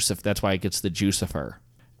fiery juice. That's why it gets the juicifer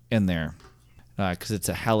in there. Because it's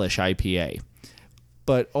a hellish IPA.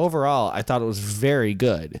 But overall, I thought it was very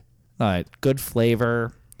good. Good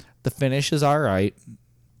flavor. The finish is all right.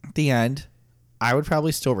 At the end, I would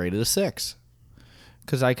probably still rate it a 6.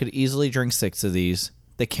 Because I could easily drink 6 of these.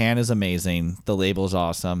 The can is amazing. The label is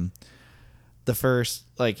awesome. The first,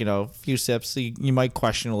 few sips, you might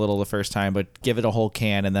question a little the first time, but give it a whole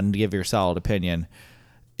can and then give your solid opinion.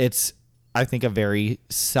 It's, I think, a very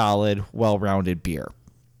solid, well-rounded beer.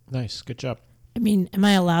 Nice. Good job. I mean, am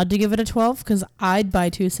I allowed to give it a 12? Because I'd buy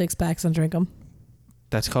 2 6-packs and drink them.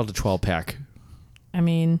 That's called a 12-pack. I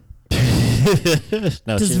mean... No, does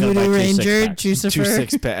she's gonna buy Voodoo 2 Ranger, 6-packs. Juicifer...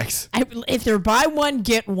 2 6-packs. If they're buy one,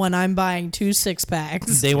 get one, I'm buying 2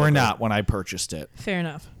 6-packs. They were not when I purchased it. Fair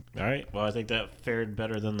enough. All right. Well, I think that fared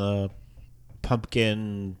better than the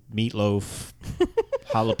pumpkin meatloaf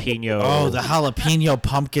jalapeno. Oh, the jalapeno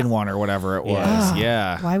pumpkin one or whatever it was.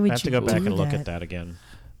 Yeah. Yeah. Why would I have you to go back do and look that? at that again.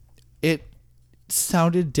 It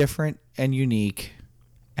sounded different and unique,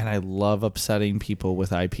 and I love upsetting people with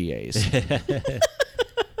IPAs.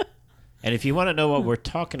 And if you want to know what we're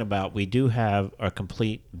talking about, we do have a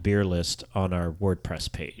complete beer list on our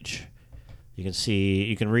WordPress page.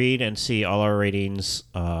 You can read and see all our ratings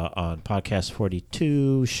on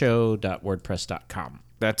podcast42show.wordpress.com.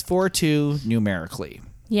 That's 4-2 numerically.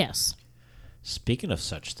 Yes. Speaking of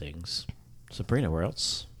such things, Sabrina, where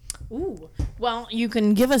else? Ooh. Well, you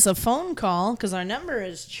can give us a phone call because our number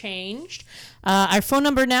has changed. Our phone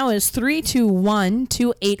number now is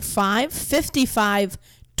 321-285-5512.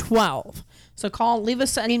 So call, leave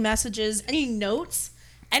us any messages, any notes,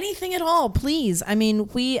 anything at all, please. I mean,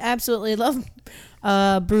 we absolutely love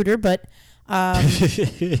Brooder, but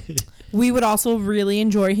we would also really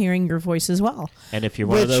enjoy hearing your voice as well. And if you're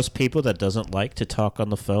one of those people that doesn't like to talk on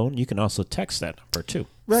the phone, you can also text that number too.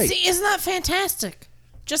 Right. See, isn't that fantastic?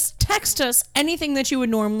 Just text us anything that you would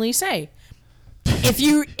normally say. If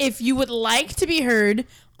you would like to be heard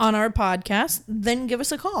on our podcast, then give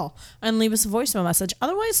us a call and leave us a voicemail message.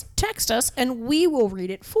 Otherwise, text us and we will read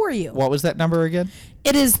it for you. What was that number again?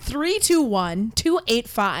 It is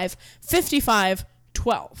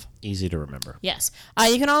 321-285-5512. Easy to remember. Yes.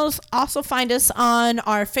 You can also find us on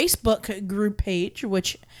our Facebook group page,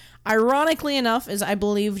 which ironically enough is, I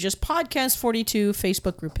believe, just Podcast 42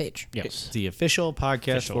 Facebook group page. Yes. The official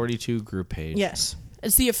Podcast 42 group page. Yes.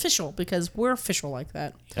 It's the official because we're official like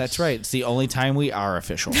that. That's right. It's the only time we are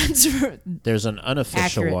official. There's an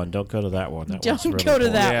unofficial Accurate. one. Don't go to that one. That Don't one's really go to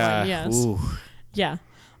boring. that one. Yes. Ooh. Yeah.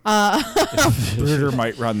 Brooder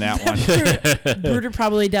might run that one. Brooder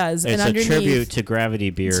probably does. It's and a underneath, tribute to Gravity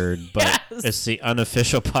Beard, but Yes. it's the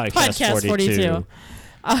unofficial Podcast 42. 42.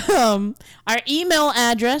 Our email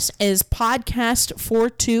address is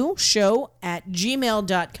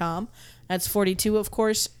podcast42show@gmail.com. That's 42, of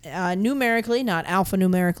course, numerically, not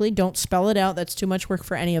alphanumerically. Don't spell it out. That's too much work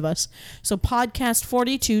for any of us. So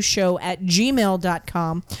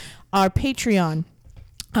podcast42show@gmail.com. Our Patreon.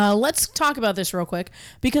 Let's talk about this real quick,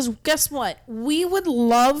 because guess what? We would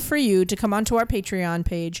love for you to come onto our Patreon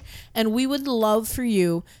page, and we would love for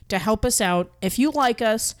you to help us out. If you like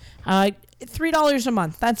us, $3 a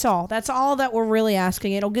month. That's all. That's all that we're really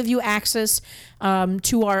asking. It'll give you access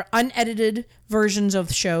to our unedited versions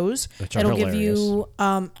of shows. Which are It'll hilarious.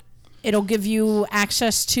 it'll give you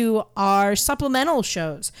access to our supplemental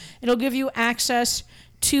shows. It'll give you access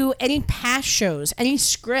to any past shows, any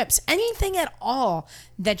scripts, anything at all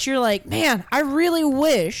that you're like, man, I really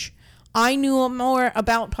wish I knew more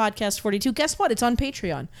about Podcast 42. Guess what? It's on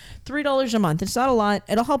Patreon. $3 a month. It's not a lot.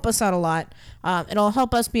 It'll help us out a lot. It'll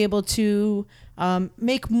help us be able to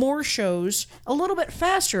make more shows a little bit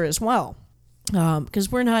faster as well.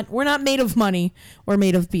 Because we're not made of money. We're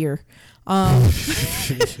made of beer.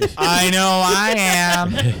 I know I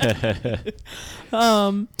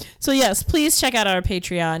am. So yes, please check out our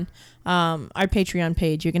Patreon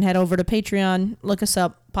page. You can head over to Patreon, look us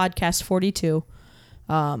up, Podcast 42.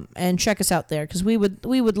 and check us out there because we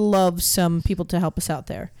would love some people to help us out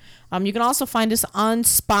there. You can also find us on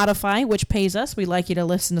Spotify, which pays us. We like you to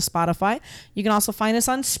listen to Spotify. You can also find us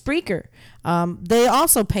on Spreaker. They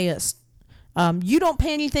also pay us. You don't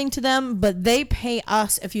pay anything to them, but they pay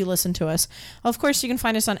us if you listen to us. Of course, you can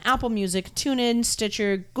find us on Apple Music, TuneIn,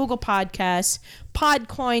 Stitcher, Google Podcasts,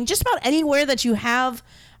 Podcoin, just about anywhere that you have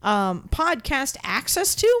podcast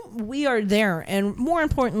access to. We are there. And more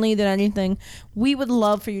importantly than anything, we would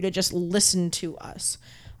love for you to just listen to us.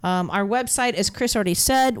 Our website, as Chris already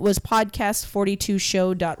said, was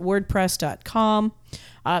podcast42show.wordpress.com.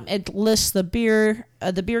 It lists the beer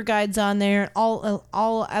guides on there,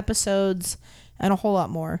 all episodes, and a whole lot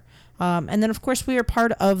more. And then, of course, we are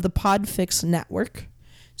part of the Podfix Network,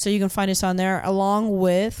 so you can find us on there along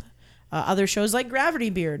with other shows like Gravity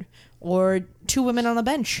Beard or Two Women on a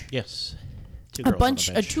Bench. Yes, Two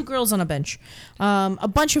girls on a bench. A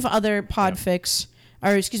bunch of other a bunch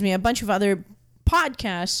of other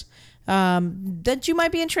podcasts that you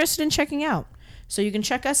might be interested in checking out. So you can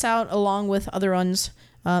check us out along with other ones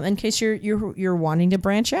in case you're wanting to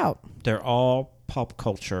branch out. They're all pop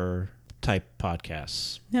culture type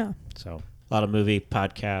podcasts. Yeah. So a lot of movie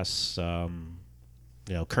podcasts,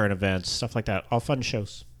 current events, stuff like that. All fun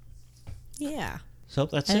shows. Yeah. So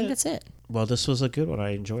I think that's it. Well, this was a good one.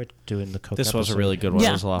 I enjoyed doing the Coke This was a episode. really good one.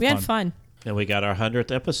 Yeah, It was a lot of we fun. had fun. And we got our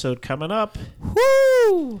 100th episode coming up.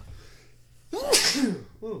 Woo!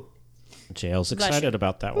 JL's Bless excited you.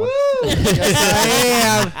 about that one. Yes,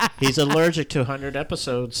 I am. He's allergic to 100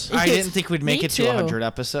 episodes. I didn't think we'd make Me it to too. 100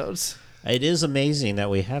 episodes. It is amazing that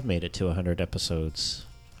we have made it to 100 episodes.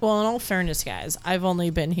 Well, in all fairness, guys, I've only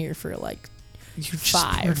been here for like You just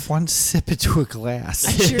 5. poured one sip into a glass.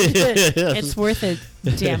 I sure did. It's worth it,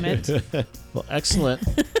 damn it. Well, excellent.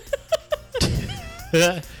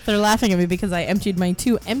 They're laughing at me because I emptied my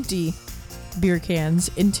 2 empty beer cans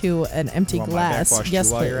into an empty Want my glass. backwash Yes,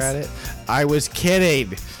 too while please. you're at it? I was kidding.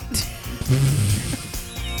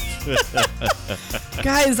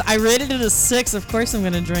 Guys, I rated it a 6. Of course I'm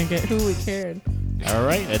going to drink it. Who would cared? All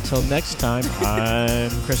right. Until next time,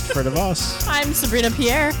 I'm Christopher DeVos. I'm Sabrina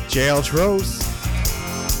Pierre. JL Rose.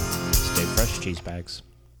 Stay fresh, cheese bags.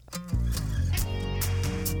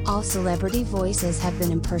 All celebrity voices have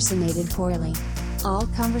been impersonated poorly. All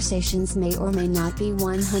conversations may or may not be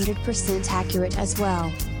 100% accurate as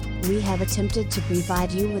well. We have attempted to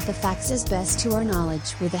provide you with the facts as best to our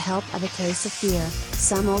knowledge with the help of a case of fear,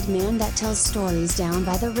 some old man that tells stories down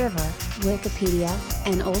by the river, Wikipedia,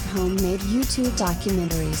 and old homemade YouTube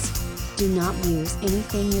documentaries. Do not use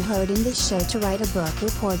anything you heard in this show to write a book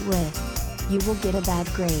report with. You will get a bad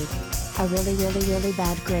grade. A really, really, really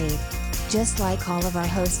bad grade. Just like all of our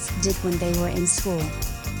hosts did when they were in school.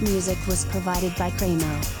 Music was provided by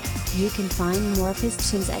Cramo. You can find more of his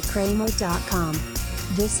tunes at cramo.com.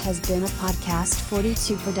 This has been a Podcast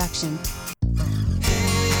 42 production.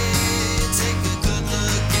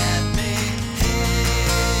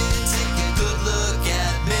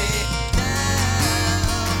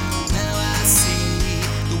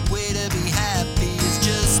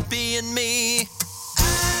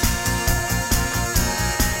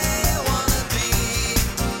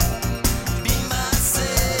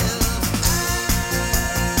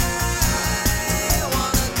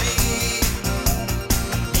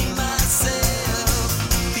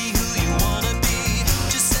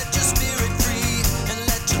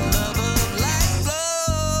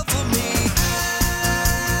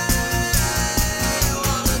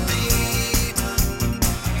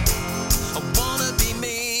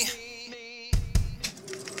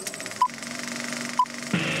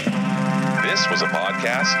 This was a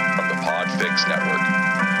podcast from the Podfix Network.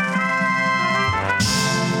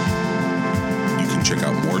 You can check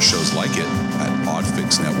out more shows like it at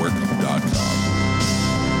podfixnetwork.com.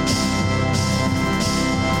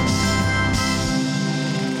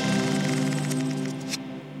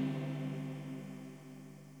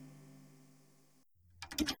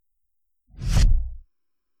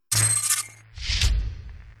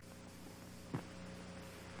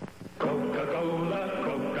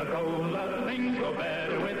 Coca-Cola, things go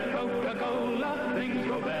better with Coca-Cola, things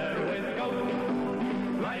go better with Coke.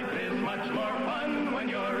 Life is much more fun when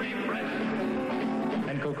you're refreshed.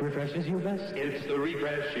 And Coke refreshes you best. It's the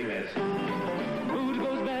refreshingest. Food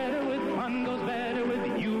goes better with fun, goes better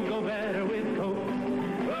with you, go better with Coke.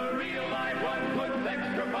 The real life one puts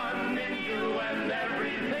extra fun in you and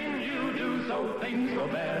everything you do. So things go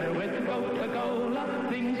better with Coca-Cola,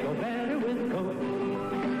 things go better with Coke.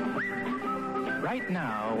 Right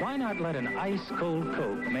now, why not let an ice-cold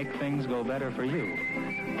Coke make things go better for you?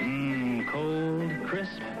 Cold,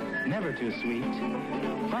 crisp, never too sweet,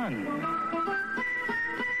 fun.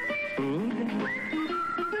 food,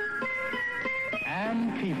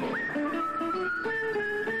 and people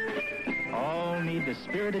all need the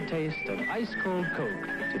spirited taste of ice-cold Coke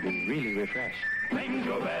to be really refreshed. Things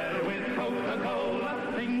go better with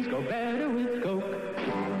Coca-Cola. Things go better with Coke.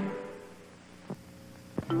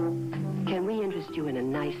 Can we interest you in a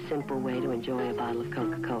nice, simple way to enjoy a bottle of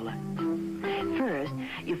Coca-Cola? First,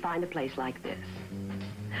 you find a place like this,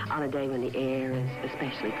 on a day when the air is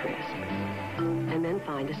especially crisp. And then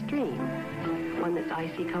find a stream, one that's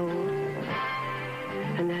icy cold.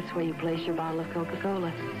 And that's where you place your bottle of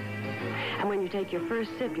Coca-Cola. And when you take your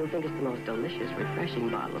first sip, you'll think it's the most delicious, refreshing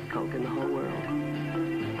bottle of Coke in the whole world.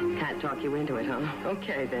 Can't talk you into it, huh?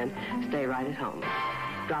 Okay, then. Stay right at home.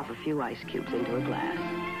 Drop a few ice cubes into a glass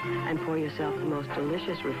and pour yourself the most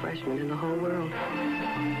delicious refreshment in the whole world.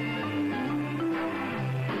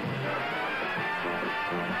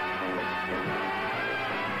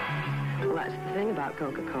 Well, that's the thing about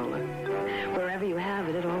Coca-Cola. Wherever you have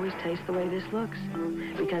it, it always tastes the way this looks.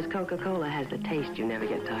 Because Coca-Cola has the taste you never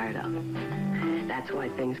get tired of. That's why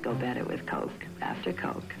things go better with Coke, after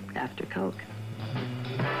Coke, after Coke.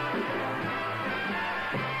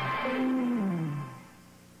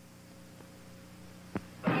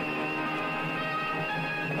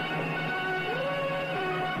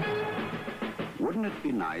 Wouldn't it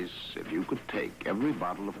be nice if you could take every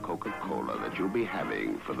bottle of Coca-Cola that you'll be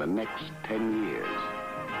having for the next 10 years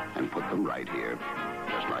and put them right here,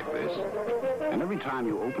 just like this? And every time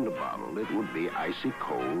you opened a bottle, it would be icy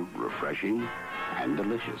cold, refreshing, and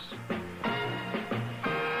delicious.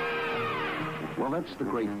 Well, that's the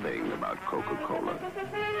great thing about Coca-Cola.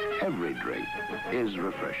 Every drink is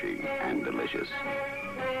refreshing and delicious.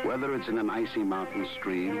 Whether it's in an icy mountain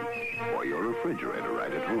stream or your refrigerator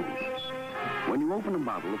right at home. When you open a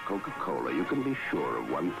bottle of Coca-Cola, you can be sure of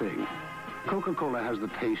one thing. Coca-Cola has the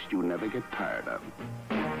taste you never get tired of.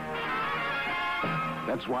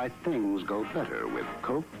 That's why things go better with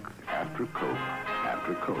Coke after Coke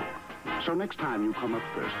after Coke. So next time you come up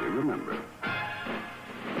thirsty, remember,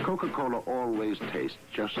 Coca-Cola always tastes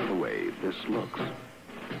just the way this looks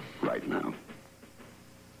right now.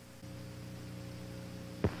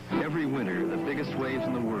 Every winter, the biggest waves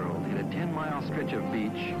in the world hit a 10-mile stretch of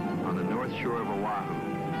beach on the north shore of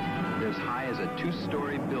Oahu. They're as high as a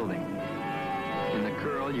 2-story building. In the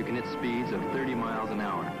curl, you can hit speeds of 30 miles an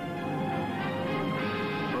hour.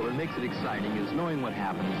 But what makes it exciting is knowing what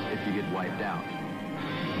happens if you get wiped out.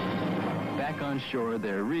 Back on shore,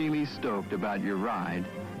 they're really stoked about your ride,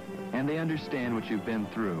 and they understand what you've been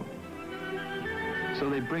through. So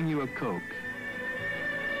they bring you a Coke.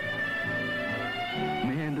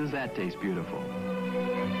 Man, does that taste beautiful.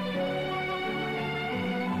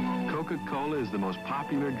 Coca-Cola is the most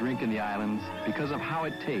popular drink in the islands because of how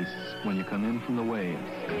it tastes when you come in from the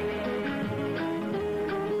waves.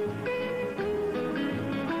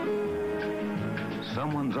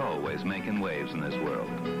 Someone's always making waves in this world.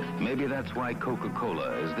 Maybe that's why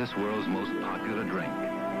Coca-Cola is this world's most popular drink.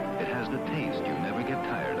 It has the taste you never get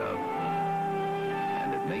tired of.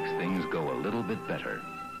 And it makes things go a little bit better.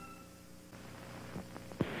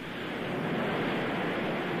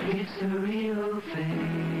 It's the real thing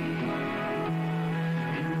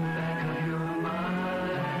in the back of your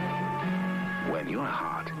mind. When you're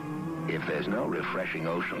hot, if there's no refreshing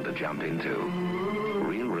ocean to jump into,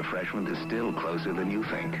 real refreshment is still closer than you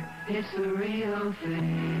think. It's the real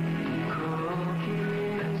thing. Coke,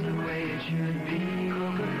 that's the way it should be.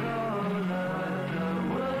 Coca-Cola, the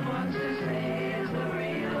world wants to say it's the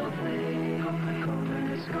real thing. Coca-Cola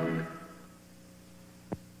is Coke.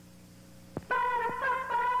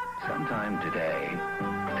 Sometime today,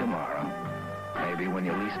 tomorrow, maybe when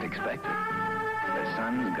you least expect it, the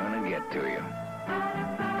sun's gonna get to you.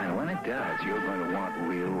 And when it does, you're going to want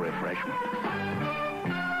real refreshment. It's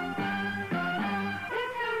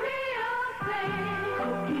the real thing.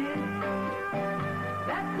 Coke,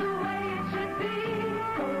 that's the way it should be.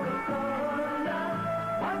 Coca-Cola,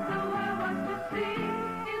 what the world wants to see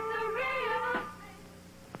is the real thing.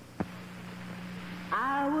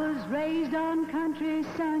 I was raised on country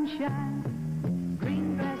sunshine,